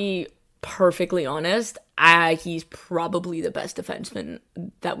 I'll be perfectly honest. He's probably the best defenseman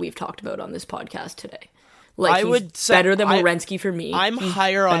that we've talked about on this podcast today. Like, I would say better than Werenski for me. I'm He's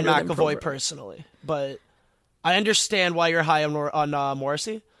higher on better than McAvoy Provorov. personally, but I understand why you're high on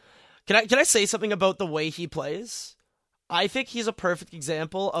Morrissey. Can I say something about the way he plays? I think he's a perfect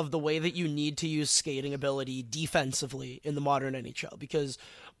example of the way that you need to use skating ability defensively in the modern NHL, because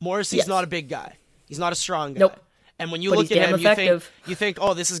Morrissey's not a big guy. He's not a strong guy. Nope. And when you But look he's at damn him, effective. you think,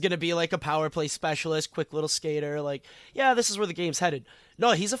 oh, this is going to be like a power play specialist, quick little skater. Like, yeah, this is where the game's headed.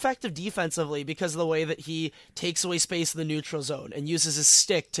 No, he's effective defensively because of the way that he takes away space in the neutral zone and uses his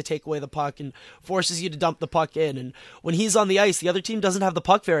stick to take away the puck and forces you to dump the puck in. And when he's on the ice, the other team doesn't have the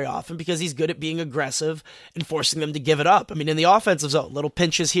puck very often because he's good at being aggressive and forcing them to give it up. I mean, in the offensive zone, little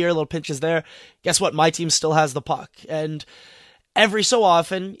pinches here, little pinches there. Guess what? My team still has the puck. And every so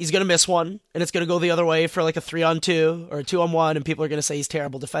often, he's going to miss one, and it's going to go the other way for like a 3-on-2 or a 2-on-1, and people are going to say he's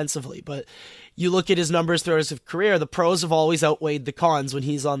terrible defensively. But you look at his numbers throughout his career, the pros have always outweighed the cons when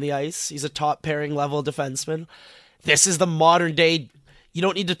he's on the ice. He's a top pairing level defenseman. This is the modern day. You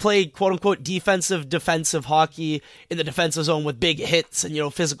don't need to play quote unquote defensive hockey in the defensive zone with big hits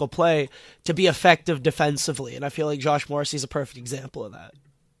and, physical play to be effective defensively. And I feel like Josh Morrissey is a perfect example of that.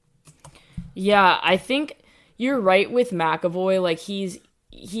 Yeah, I think you're right with McAvoy. Like, he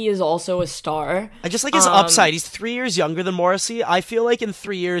is also a star. I just like his upside. He's 3 years younger than Morrissey. I feel like in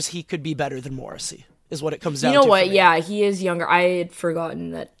 3 years he could be better than Morrissey, is what it comes down to. You know what? For me. Yeah, he is younger. I had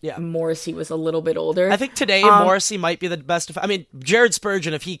forgotten that Morrissey was a little bit older. I think today Morrissey might be the best. I mean, Jared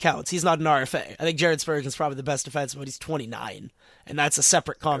Spurgeon, if he counts, he's not an RFA. I think Jared Spurgeon's probably the best defenseman, but he's 29. And that's a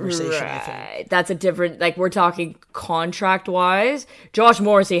separate conversation, I think. Right. That's a different, like, we're talking contract-wise. Josh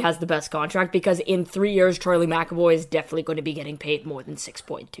Morrissey has the best contract because in 3 years, Charlie McAvoy is definitely going to be getting paid more than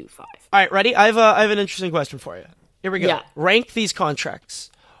 6.25. All right, ready? I have an interesting question for you. Here we go. Yeah. Rank these contracts.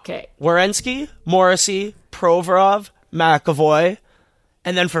 Okay. Werenski, Morrissey, Provorov, McAvoy,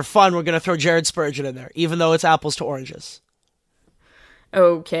 and then for fun, we're going to throw Jared Spurgeon in there, even though it's apples to oranges.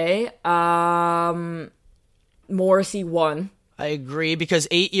 Okay. Morrissey won. I agree, because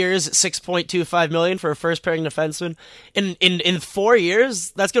 8 years at $6.25 million for a first pairing defenseman. In 4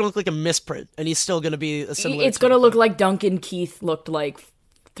 years, that's going to look like a misprint, and he's still going to be a similar. It's going to look like Duncan Keith looked like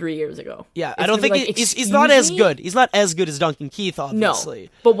 3 years ago. Yeah, It's I don't gonna think be like, he's not "Excuse as me?" good. He's not as good as Duncan Keith, obviously. No,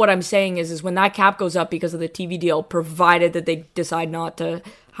 but what I'm saying is when that cap goes up because of the TV deal, provided that they decide not to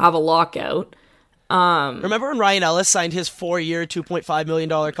have a lockout. Remember when Ryan Ellis signed his 4-year, $2.5 million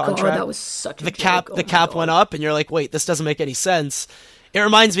contract? God, that was such a the joke. cap. Oh The my cap God. went up, and you're like, wait, this doesn't make any sense. It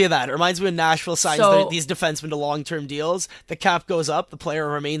reminds me of that. It reminds me when Nashville signs So- these defensemen to long-term deals. The cap goes up, the player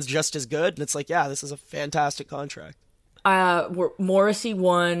remains just as good, and it's like, yeah, this is a fantastic contract. Morrissey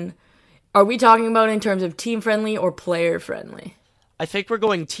won. Are we talking about in terms of team friendly or player friendly? I think we're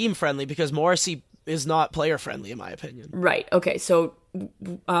going team-friendly because Morrissey is not player-friendly, in my opinion. Right. Okay. So,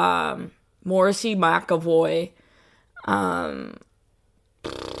 Morrissey, McAvoy. I'll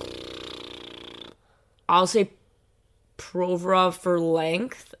say Provorov for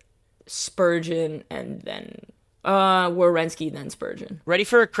length, Spurgeon, and then Werenski, then Spurgeon. Ready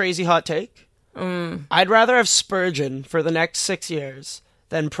for a crazy hot take? I'd rather have Spurgeon for the next 6 years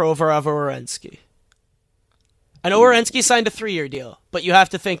than Provorov or Werenski. I know Werenski signed a 3-year deal, but you have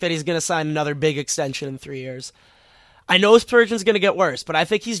to think that he's going to sign another big extension in 3 years. I know Spurgeon's going to get worse, but I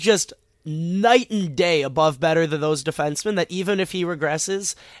think he's just night and day above better than those defensemen, that even if he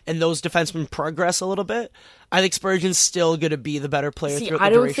regresses and those defensemen progress a little bit, I think Spurgeon's still going to be the better player. See, throughout I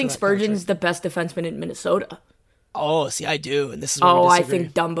the don't duration think of that Spurgeon's contract. the best defenseman in Minnesota. Oh, see, I do, and this is where Oh, we I disagree.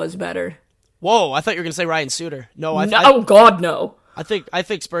 think Dumba's better. Whoa, I thought you were going to say Ryan Suter. No, No, God, no. I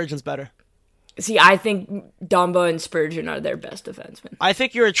think Spurgeon's better. See, I think Dumba and Spurgeon are their best defensemen. I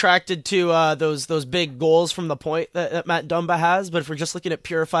think you're attracted to those big goals from the point that Matt Dumba has, but if we're just looking at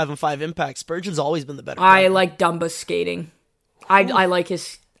pure 5-on-5 impact, Spurgeon's always been the better I player. like Dumba's skating. I like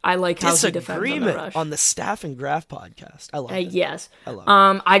his. I like how he defends on the Disagreement rush. on the Staff and Graph podcast. I love it. Yes. I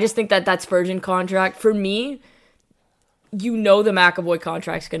love it. I just think that Spurgeon contract, for me, the McAvoy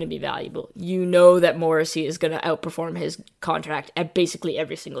contract's going to be valuable. You know that Morrissey is going to outperform his contract at basically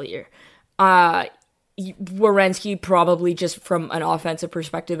every single year. Werenski probably just from an offensive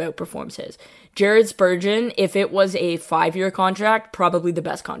perspective outperforms his. Jared Spurgeon, if it was a 5-year contract, probably the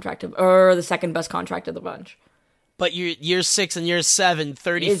best contract or the second best contract of the bunch. But year 6 and year 7, Is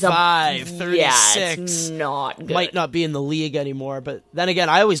 35, 36. Yeah, it's not good. Might not be in the league anymore. But then again,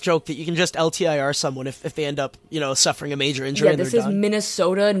 I always joke that you can just LTIR someone if they end up, suffering a major injury. Yeah, and this they're is done.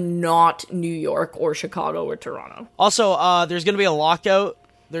 Minnesota, not New York or Chicago or Toronto. Also, there's going to be a lockout.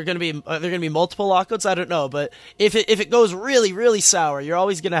 There are going to be multiple lockouts. I don't know, but if it goes really, really sour, you're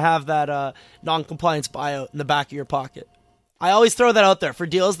always going to have that non-compliance buyout in the back of your pocket. I always throw that out there for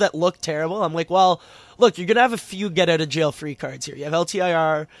deals that look terrible. I'm like, well, look, you're going to have a few get-out-of-jail-free cards here. You have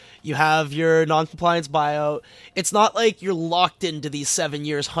LTIR, you have your non-compliance buyout. It's not like you're locked into these 7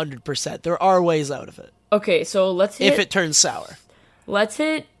 years 100%. There are ways out of it. Okay, so let's hit... If it turns sour. Let's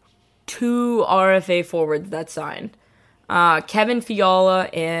hit 2 RFA forwards that signed. Kevin Fiala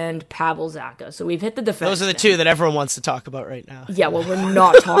and Pavel Zacha. So we've hit the defense. Those are the two that everyone wants to talk about right now. Yeah, well, we're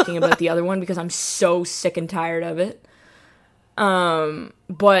not talking about the other one because I'm so sick and tired of it.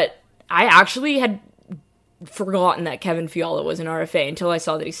 But I actually had forgotten that Kevin Fiala was an RFA until I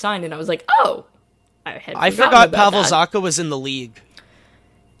saw that he signed, and I was like, oh, I forgot Pavel Zacha was in the league.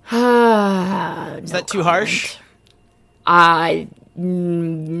 Is that too harsh?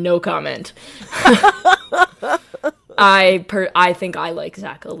 No comment. I think I like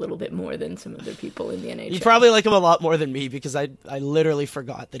Zacha a little bit more than some other people in the NHL. You probably like him a lot more than me because I literally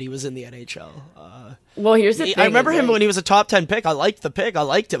forgot that he was in the NHL. Well, here's the thing. I remember him when he was a top 10 pick. I liked the pick. I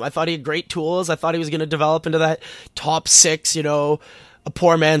liked him. I thought he had great tools. I thought he was going to develop into that top 6, a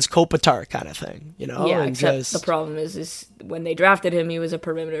poor man's Kopitar kind of thing, Yeah, and except the problem is when they drafted him, he was a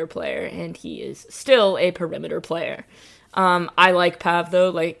perimeter player, and he is still a perimeter player. I like Pav, though.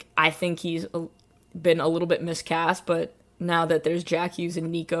 Like, I think he's been a little bit miscast, but now that there's Jack Hughes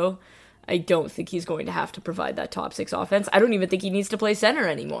and Nico, I don't think he's going to have to provide that top 6 offense. I don't even think he needs to play center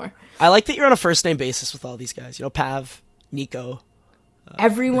anymore. I like that you're on a first name basis with all these guys. Pav, Nico.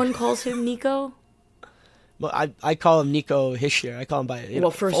 Everyone calls him Nico? Well, I call him Nico Hischier. I call him by well,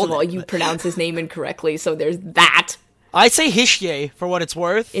 first of all, you pronounce his name incorrectly, so there's that. I say Hischier for what it's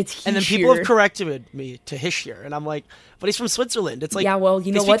worth. It's and then people have corrected me to Hischier, and I'm like, but he's from Switzerland. It's like, yeah, well,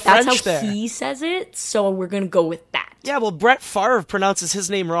 you know what? That's how he says it, so we're gonna go with that. Yeah, well, Brett Favre pronounces his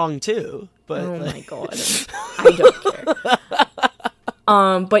name wrong too. But oh my god, I don't care.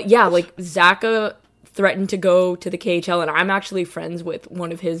 But yeah, like Zacha threatened to go to the KHL, and I'm actually friends with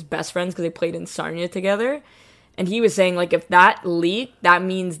one of his best friends because they played in Sarnia together, and he was saying like if that leaked, that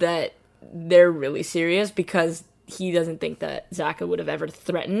means that they're really serious because he doesn't think that Zacha would have ever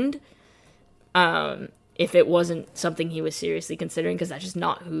threatened if it wasn't something he was seriously considering, because that's just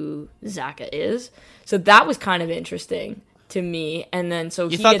not who Zacha is. So that was kind of interesting to me. And then so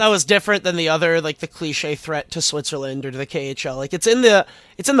you thought that was different than the other, like the cliche threat to Switzerland or to the KHL. Like it's in the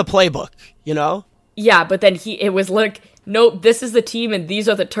playbook, Yeah, but then it was like, nope, this is the team and these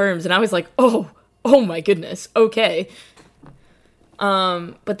are the terms, and I was like, oh my goodness, okay.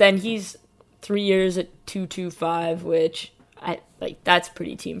 But then he's 3 years at $225, which that's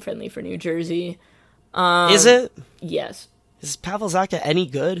pretty team friendly for New Jersey. Is it? Yes. Is Pavel Zacha any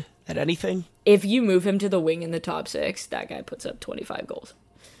good at anything? If you move him to the wing in the top 6, that guy puts up 25 goals.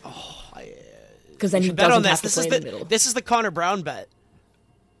 Oh, because then he doesn't have to play in the middle. This is the Connor Brown bet.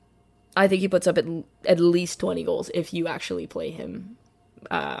 I think he puts up at least 20 goals if you actually play him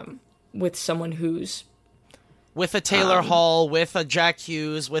with someone who's with a Taylor Hall, with a Jack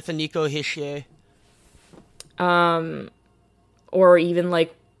Hughes, with a Nico Hischier, or even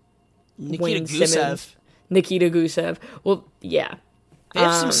like Nikita Gusev. Nikita Gusev. Well, yeah. They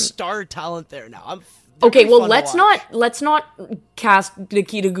have some star talent there now. Okay, well, let's not cast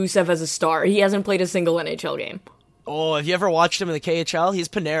Nikita Gusev as a star. He hasn't played a single NHL game. Oh, have you ever watched him in the KHL? He's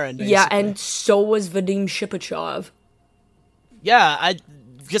Panarin, basically. Yeah, and so was Vadim Shipachyov. Yeah,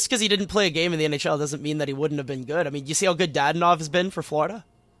 just because he didn't play a game in the NHL doesn't mean that he wouldn't have been good. I mean, you see how good Dadonov has been for Florida?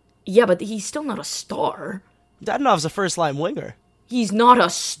 Yeah, but he's still not a star. Dadonov's a first-line winger. He's not a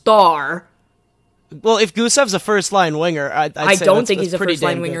star. Well, if Gusev's a first-line winger, I'd say I don't think he's a pretty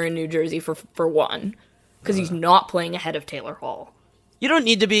first-line damn winger good. in New Jersey for one, because he's not playing ahead of Taylor Hall. You don't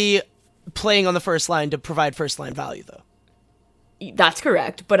need to be playing on the first line to provide first-line value, though. That's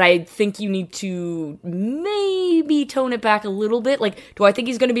correct, but I think you need to maybe tone it back a little bit. Like, do I think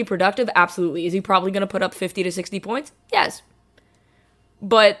he's going to be productive? Absolutely. Is he probably going to put up 50 to 60 points? Yes.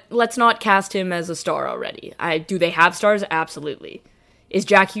 But let's not cast him as a star already. Do they have stars? Absolutely. Is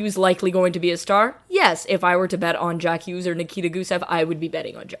Jack Hughes likely going to be a star? Yes. If I were to bet on Jack Hughes or Nikita Gusev, I would be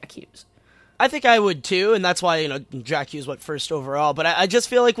betting on Jack Hughes. I think I would too, and that's why, Jack Hughes went first overall. But I just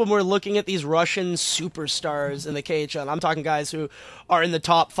feel like when we're looking at these Russian superstars in the KHL, and I'm talking guys who are in the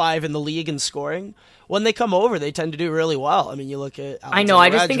top 5 in the league in scoring, when they come over, they tend to do really well. I mean, you look at Alexander I know, I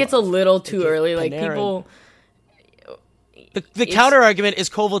just think Radulov, it's a little too early. Like, Panarin. The counter argument is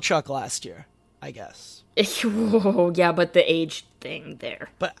Kovalchuk last year, I guess. Yeah, but the age thing there.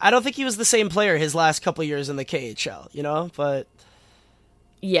 But I don't think he was the same player his last couple years in the KHL, you know? But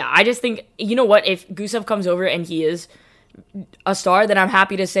yeah, I just think, you know what, if Gusev comes over and he is a star, then I'm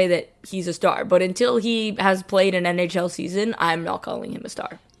happy to say that he's a star. But until he has played an NHL season, I'm not calling him a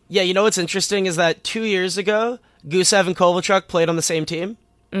star. Yeah, you know what's interesting is that 2 years ago, Gusev and Kovalchuk played on the same team.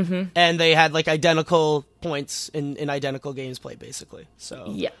 Mm-hmm. And they had, like, identical points in identical games played, basically. So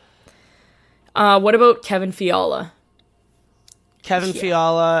yeah. What about Kevin Fiala? Kevin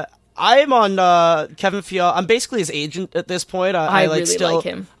Fiala. I'm on Kevin Fiala. I'm basically his agent at this point. I really like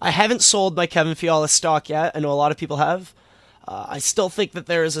him. I haven't sold my Kevin Fiala stock yet. I know a lot of people have. I still think that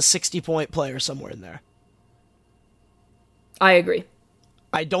there is a 60-point player somewhere in there. I agree.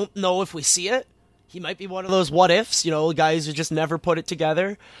 I don't know if we see it. He might be one of those what-ifs, you know, guys who just never put it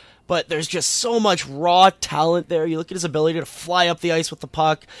together. But there's just so much raw talent there. You look at his ability to fly up the ice with the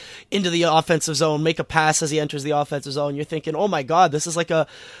puck into the offensive zone, make a pass as he enters the offensive zone. You're thinking, oh my God, this is like a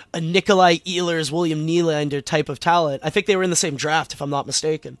Nikolai Ehlers, William Nylander type of talent. I think they were in the same draft, if I'm not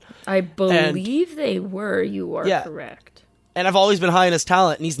mistaken. I believe they were. You are correct. And I've always been high on his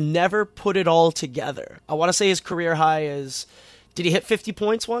talent, and he's never put it all together. I want to say his career high is... Did he hit 50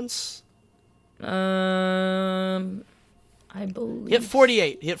 points once? I believe he hit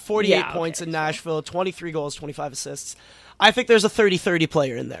 48. He hit 48 points in Nashville, 23 goals, 25 assists. I think there's a 30-30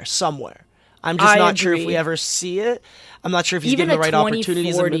 player in there somewhere. I'm just not sure if we ever see it. I'm not sure if he's given the right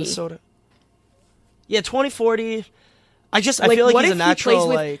opportunities in Minnesota. Yeah, 20-40. I feel like he's a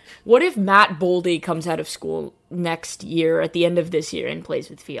natural, What if Matt Boldy comes out of school next year, at the end of this year, and plays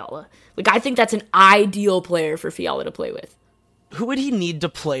with Fiala? Like, I think that's an ideal player for Fiala to play with. Who would he need to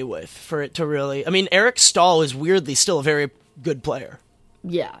play with for it to really... I mean, Eric Stahl is weirdly still a very good player.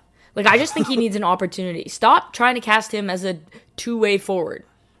 Yeah. Like, I just think he needs an opportunity. Stop trying to cast him as a two-way forward.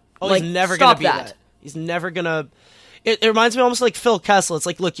 Oh, like, he's never going to be that. He's never going to... It reminds me almost like Phil Kessel. It's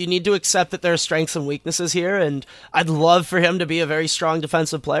like, look, you need to accept that there are strengths and weaknesses here, and I'd love for him to be a very strong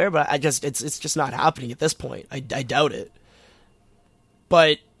defensive player, but it's just not happening at this point. I doubt it.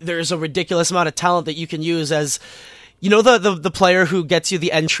 But there's a ridiculous amount of talent that you can use as... You know the player who gets you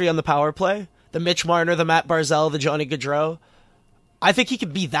the entry on the power play? The Mitch Marner, the Matt Barzal, the Johnny Gaudreau? I think he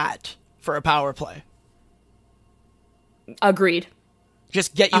could be that for a power play. Agreed.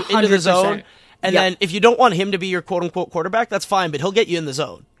 Just get you 100%. Into the zone. And then if you don't want him to be your quote-unquote quarterback, that's fine, but he'll get you in the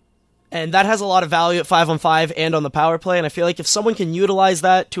zone. And that has a lot of value at 5-on-5 and on the power play, and I feel like if someone can utilize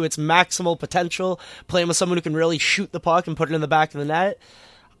that to its maximal potential, playing with someone who can really shoot the puck and put it in the back of the net,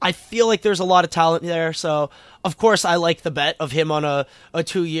 I feel like there's a lot of talent there, so of course I like the bet of him on a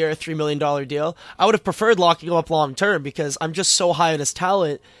 2-year, $3 million deal. I would have preferred locking him up long-term because I'm just so high on his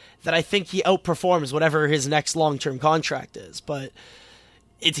talent that I think he outperforms whatever his next long-term contract is, but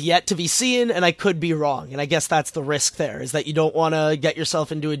it's yet to be seen, and I could be wrong, and I guess that's the risk there, is that you don't want to get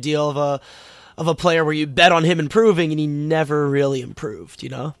yourself into a deal of a player where you bet on him improving and he never really improved, you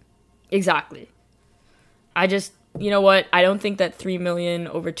know? Exactly. You know what? I don't think that $3 million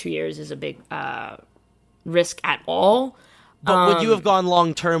over 2 years is a big risk at all. But would you have gone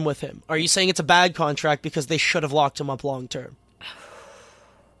long term with him? Are you saying it's a bad contract because they should have locked him up long term?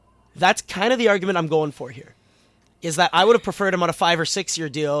 That's kind of the argument I'm going for here. Is that I would have preferred him on a 5 or 6 year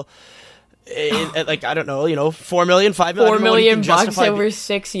deal. Like, I don't know, $4 million, $5 million. $4 million bucks over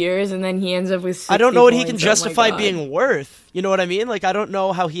 6 years, and then he ends up with 60 I don't know what he can points. justify being worth. You know what I mean? Like, I don't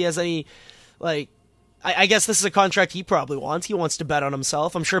know how he has any, like... I guess this is a contract he probably wants. He wants to bet on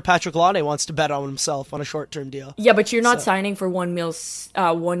himself. I'm sure Patrick Laine wants to bet on himself on a short-term deal. Yeah, but you're not signing for 1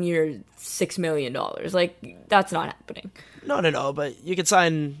 year, $6 million. Like, that's not happening. No, but you could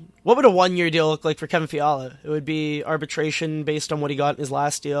sign... What would a 1-year deal look like for Kevin Fiala? It would be arbitration based on what he got in his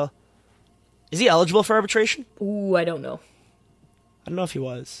last deal. Is he eligible for arbitration? Ooh, I don't know. I don't know if he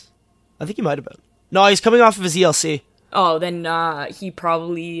was. I think he might have been. No, he's coming off of his ELC. Oh, then he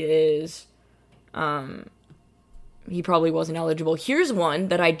probably is... he probably wasn't eligible. Here's one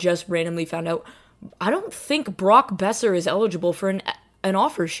that I just randomly found out. I don't think Brock Besser is eligible for an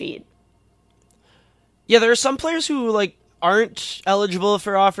offer sheet. Yeah, there are some players who aren't eligible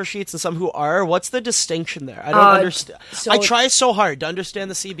for offer sheets and some who are. What's the distinction there? I don't understand. I try so hard to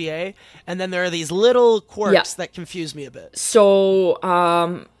understand the CBA, and then there are these little quirks that confuse me a bit. So,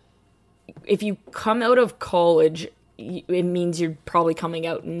 if you come out of college, it means you're probably coming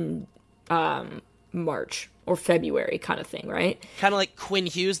out in March or February kind of thing, right? Kind of like Quinn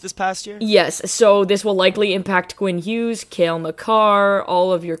Hughes this past year? Yes, so this will likely impact Quinn Hughes, Cale Makar,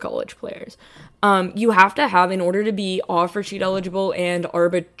 all of your college players. You have to have, in order to be offer sheet eligible and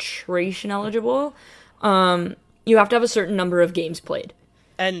arbitration eligible, You have to have a certain number of games played.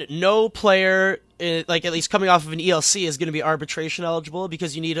 And no player, like at least coming off of an ELC, is going to be arbitration eligible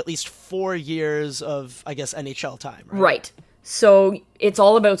because you need at least 4 years of, I guess, NHL time, right? Right. So it's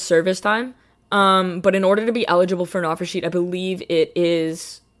all about service time. But in order to be eligible for an offer sheet, I believe it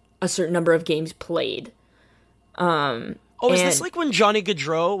is a certain number of games played. Is this like when Johnny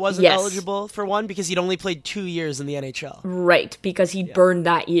Gaudreau wasn't Yes. eligible for one because he'd only played 2 years in the NHL? Right, because he burned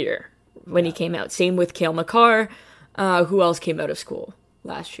that year when he came out. Same with Cale Makar. Who else came out of school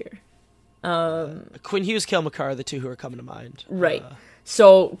last year? Quinn Hughes, Cale Makar are the two who are coming to mind. Right.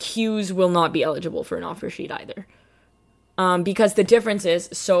 So Hughes will not be eligible for an offer sheet either. Because the difference is,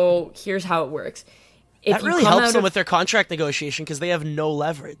 so here's how it works. If That you really come helps out them of- with their contract negotiation because they have no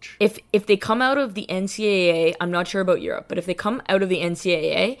leverage. If they come out of the NCAA, I'm not sure about Europe, but if they come out of the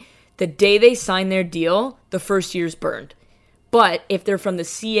NCAA, the day they sign their deal, the first year's burned. But if they're from the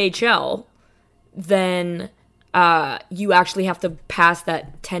CHL, then you actually have to pass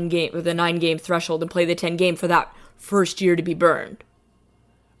that 10 game or the 9 game threshold and play the 10 game for that first year to be burned.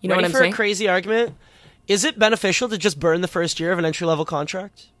 You know Ready what I'm for saying? a crazy argument? Is it beneficial to just burn the first year of an entry-level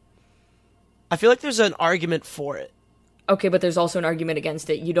contract? I feel like there's an argument for it. Okay, but there's also an argument against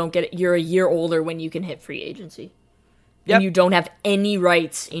it. You don't get it. You're a year older when you can hit free agency. Yep. And you don't have any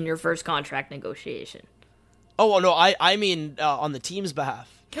rights in your first contract negotiation. Oh, well, no, I mean on the team's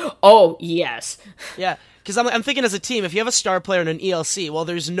behalf. Oh, yes. Yeah, because I'm thinking as a team, if you have a star player in an ELC, well,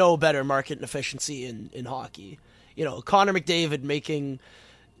 there's no better market efficiency in hockey. You know, Connor McDavid making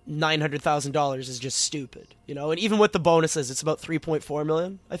 $900,000 is just stupid. You know, and even with the bonuses, it's about $3.4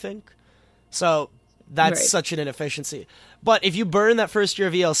 million, I think. So that's Right. such an inefficiency. But if you burn that first year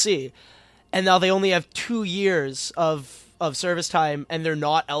of ELC, and now they only have 2 years of service time, and they're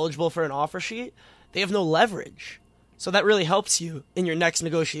not eligible for an offer sheet, they have no leverage. So that really helps you in your next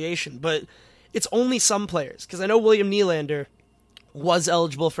negotiation. But it's only some players, because I know William Nylander was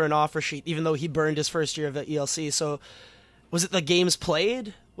eligible for an offer sheet, even though he burned his first year of the ELC. So was it the games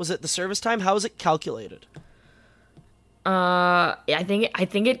played? Was it the service time? How is it calculated? I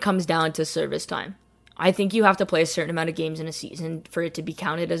think it comes down to service time. I think you have to play a certain amount of games in a season for it to be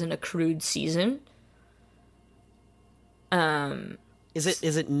counted as an accrued season.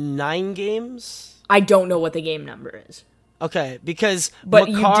 Is it 9 games? I don't know what the game number is. Okay, because But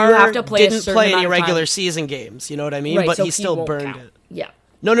you do Makar have to play a didn't certain play any amount of time. regular season games. You know what I mean? Right, But so he still won't burned count. it. Yeah.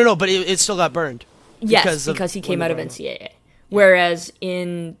 No, but it still got burned. Yes, because he when came they out of burned him. NCAA. Whereas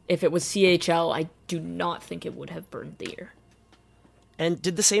if it was CHL, I do not think it would have burned the year. And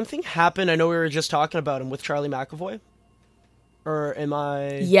did the same thing happen? I know we were just talking about him with Charlie McAvoy. Or am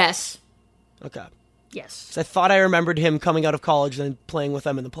I? Yes. Okay. Yes. 'Cause I thought I remembered him coming out of college and playing with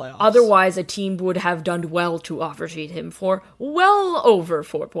them in the playoffs. Otherwise, a team would have done well to offer sheet him for well over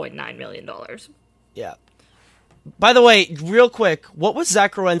 $4.9 million. Yeah. By the way, real quick, what was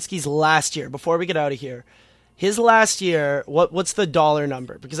Zach Werenski's last year? Before we get out of here, his last year. What's the dollar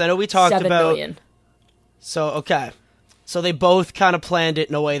number? Because I know we talked $7 about. million. So okay, so they both kind of planned it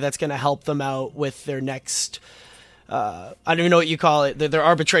in a way that's going to help them out with their next. I don't even know what you call it. Their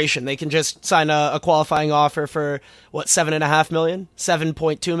arbitration. They can just sign a qualifying offer for what, $7.5 million,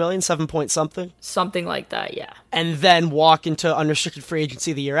 7.2 million, 7 point something, Something like that, yeah. and then walk into unrestricted free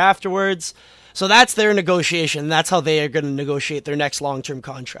agency the year afterwards. So that's their negotiation. That's how they are going to negotiate their next long-term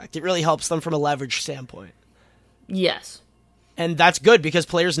contract. It really helps them from a leverage standpoint. Yes. And that's good because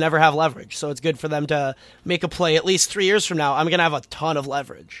players never have leverage. So it's good for them to make a play at least 3 years from now. I'm going to have a ton of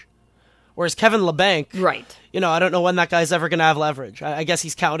leverage. Whereas Kevin LeBanc, Right. I don't know when that guy's ever going to have leverage. I guess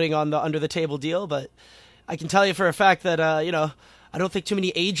he's counting on the under-the-table deal, but I can tell you for a fact that, I don't think too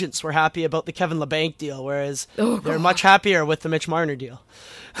many agents were happy about the Kevin LeBanc deal, whereas they're much happier with the Mitch Marner deal.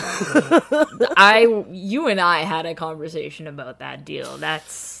 You and I had a conversation about that deal. The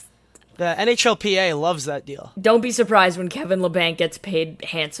NHLPA loves that deal. Don't be surprised when Kevin LeBanc gets paid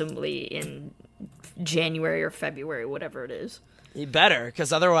handsomely in January or February, whatever it is. You better,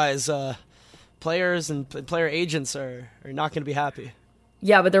 because otherwise players and player agents are not going to be happy.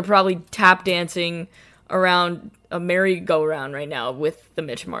 Yeah, but they're probably tap dancing around a merry-go-round right now with the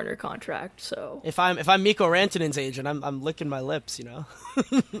Mitch Marner contract. So If I'm Mikko Rantanen's agent, I'm licking my lips,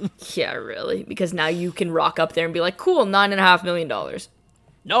 yeah, really, because now you can rock up there and be like, "Cool, $9.5 million."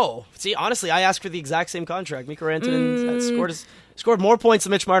 No, see, honestly, I asked for the exact same contract. Mikko Rantanen scored more points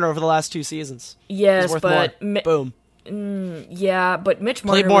than Mitch Marner over the last 2 seasons. Yes, He's worth but more. Boom. Yeah, but Mitch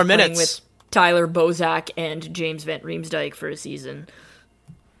Marner Played more was playing minutes. with Tyler Bozak and James Van Riemsdyk for a season.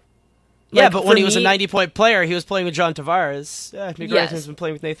 Yeah, Like, but when for he was a me- 90-point player, he was playing with John Tavares. Yeah, Mikko Yes. Rantanen's been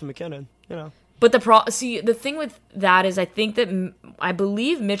playing with Nathan McKinnon. But the thing with that is, I think that I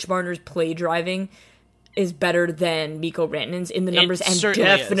believe Mitch Marner's play driving is better than Mikko Rantanen's in the numbers and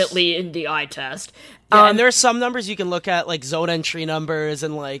definitely in the eye test. Yeah, and there are some numbers you can look at, like zone entry numbers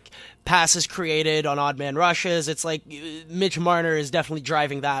and like passes created on odd man rushes. It's like Mitch Marner is definitely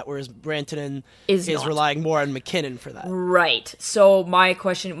driving that, whereas Rantanen is relying more on McKinnon for that. Right. So my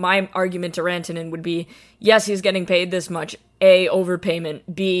argument to Rantanen would be, yes, he's getting paid this much. A, overpayment.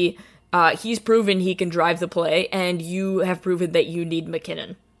 B, he's proven he can drive the play, and you have proven that you need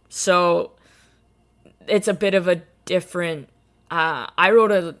McKinnon. So it's a bit of a different... I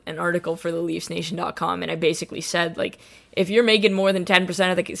wrote an article for the LeafsNation.com, and I basically said, like, if you're making more than 10%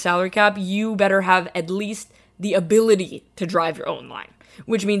 of the salary cap, you better have at least the ability to drive your own line.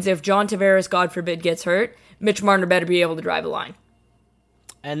 Which means if John Tavares, God forbid, gets hurt, Mitch Marner better be able to drive a line.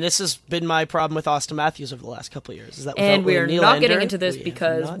 And this has been my problem with Austin Matthews over the last couple of years. Is that and we are not getting into this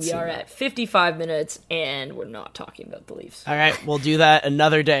because we are at 55 minutes and we're not talking about the Leafs. All right, we'll do that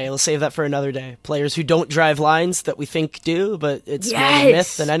another day. We'll save that for another day. Players who don't drive lines that we think do, but it's more a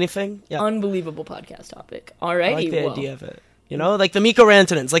myth than anything. Yeah. Unbelievable podcast topic. All right, I like the idea of it. You know, like the Mikko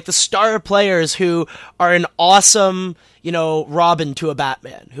Rantanens, like the star players who are an awesome, Robin to a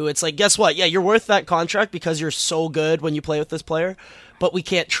Batman, who it's like, guess what? Yeah, you're worth that contract because you're so good when you play with this player, but we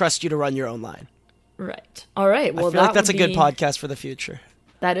can't trust you to run your own line. Right. All right. Well, I feel like that's a good podcast for the future.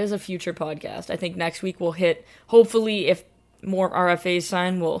 That is a future podcast. I think next week we'll hit, hopefully, if more RFAs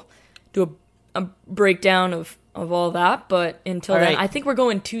sign, we'll do a breakdown of all that. But until then, I think we're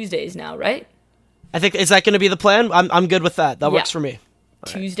going Tuesdays now, right? I think, is that going to be the plan? I'm good with that. That works for me.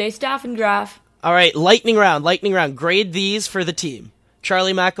 Tuesday staff and draft. All right, lightning round. Grade these for the team.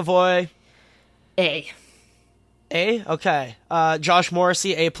 Charlie McAvoy. A. Okay. Josh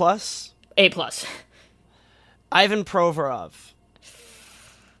Morrissey, A+. A+. Ivan Provorov.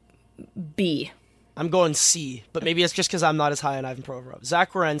 B. I'm going C, but maybe it's just because I'm not as high on Ivan Provorov.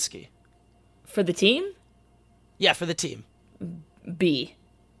 Zach Werenski. For the team? Yeah, for the team. B.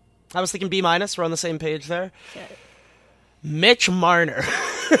 I was thinking B-. We're on the same page there. Okay. Mitch Marner.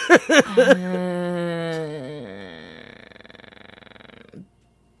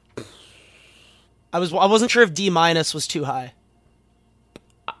 I wasn't sure if D- was too high.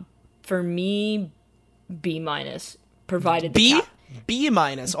 For me, B-, provided B? the cap. B-.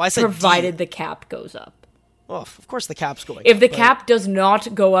 Oh, I said provided D. the cap goes up. Well, of course the cap's going if up. If the cap does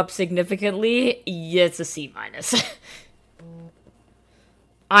not go up significantly, it's a C-.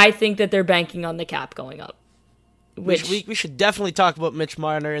 I think that they're banking on the cap going up. Which we should definitely talk about Mitch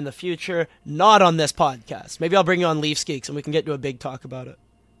Marner in the future, not on this podcast. Maybe I'll bring you on Leafs Geeks and we can get to a big talk about it.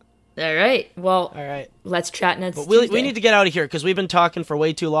 All right. Well, let's chat next Tuesday. We need to get out of here because we've been talking for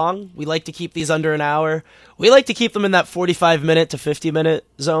way too long. We like to keep these under an hour. We like to keep them in that 45-minute to 50-minute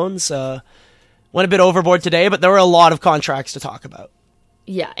zones. Went a bit overboard today, but there were a lot of contracts to talk about.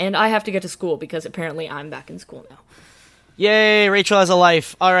 Yeah, and I have to get to school because apparently I'm back in school now. Yay, Rachel has a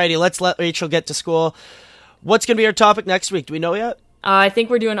life. Alrighty, let's let Rachel get to school. What's going to be our topic next week? Do we know yet? I think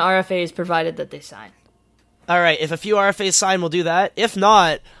we're doing RFAs provided that they sign. Alright, if a few RFAs sign, we'll do that. If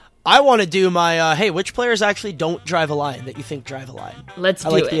not, I want to do my, hey, which players actually don't drive a line that you think drive a line? Let's do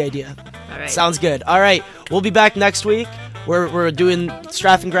it. I like the idea. All right. Sounds good. All right, we'll be back next week. We're doing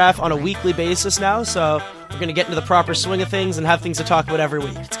Straff and Graph on a weekly basis now, so we're going to get into the proper swing of things and have things to talk about every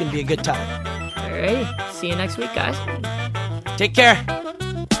week. It's going to be a good time. All right. See you next week, guys. Take care.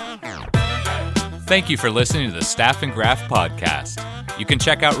 Thank you for listening to the Staff and Graph podcast. You can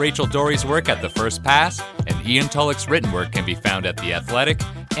check out Rachel Dory's work at The First Pass, and Ian Tulloch's written work can be found at The Athletic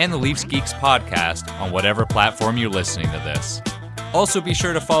and the Leafs Geeks podcast on whatever platform you're listening to this. Also be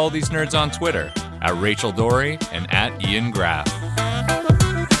sure to follow these nerds on Twitter at Rachel Dory and at Ian Graff.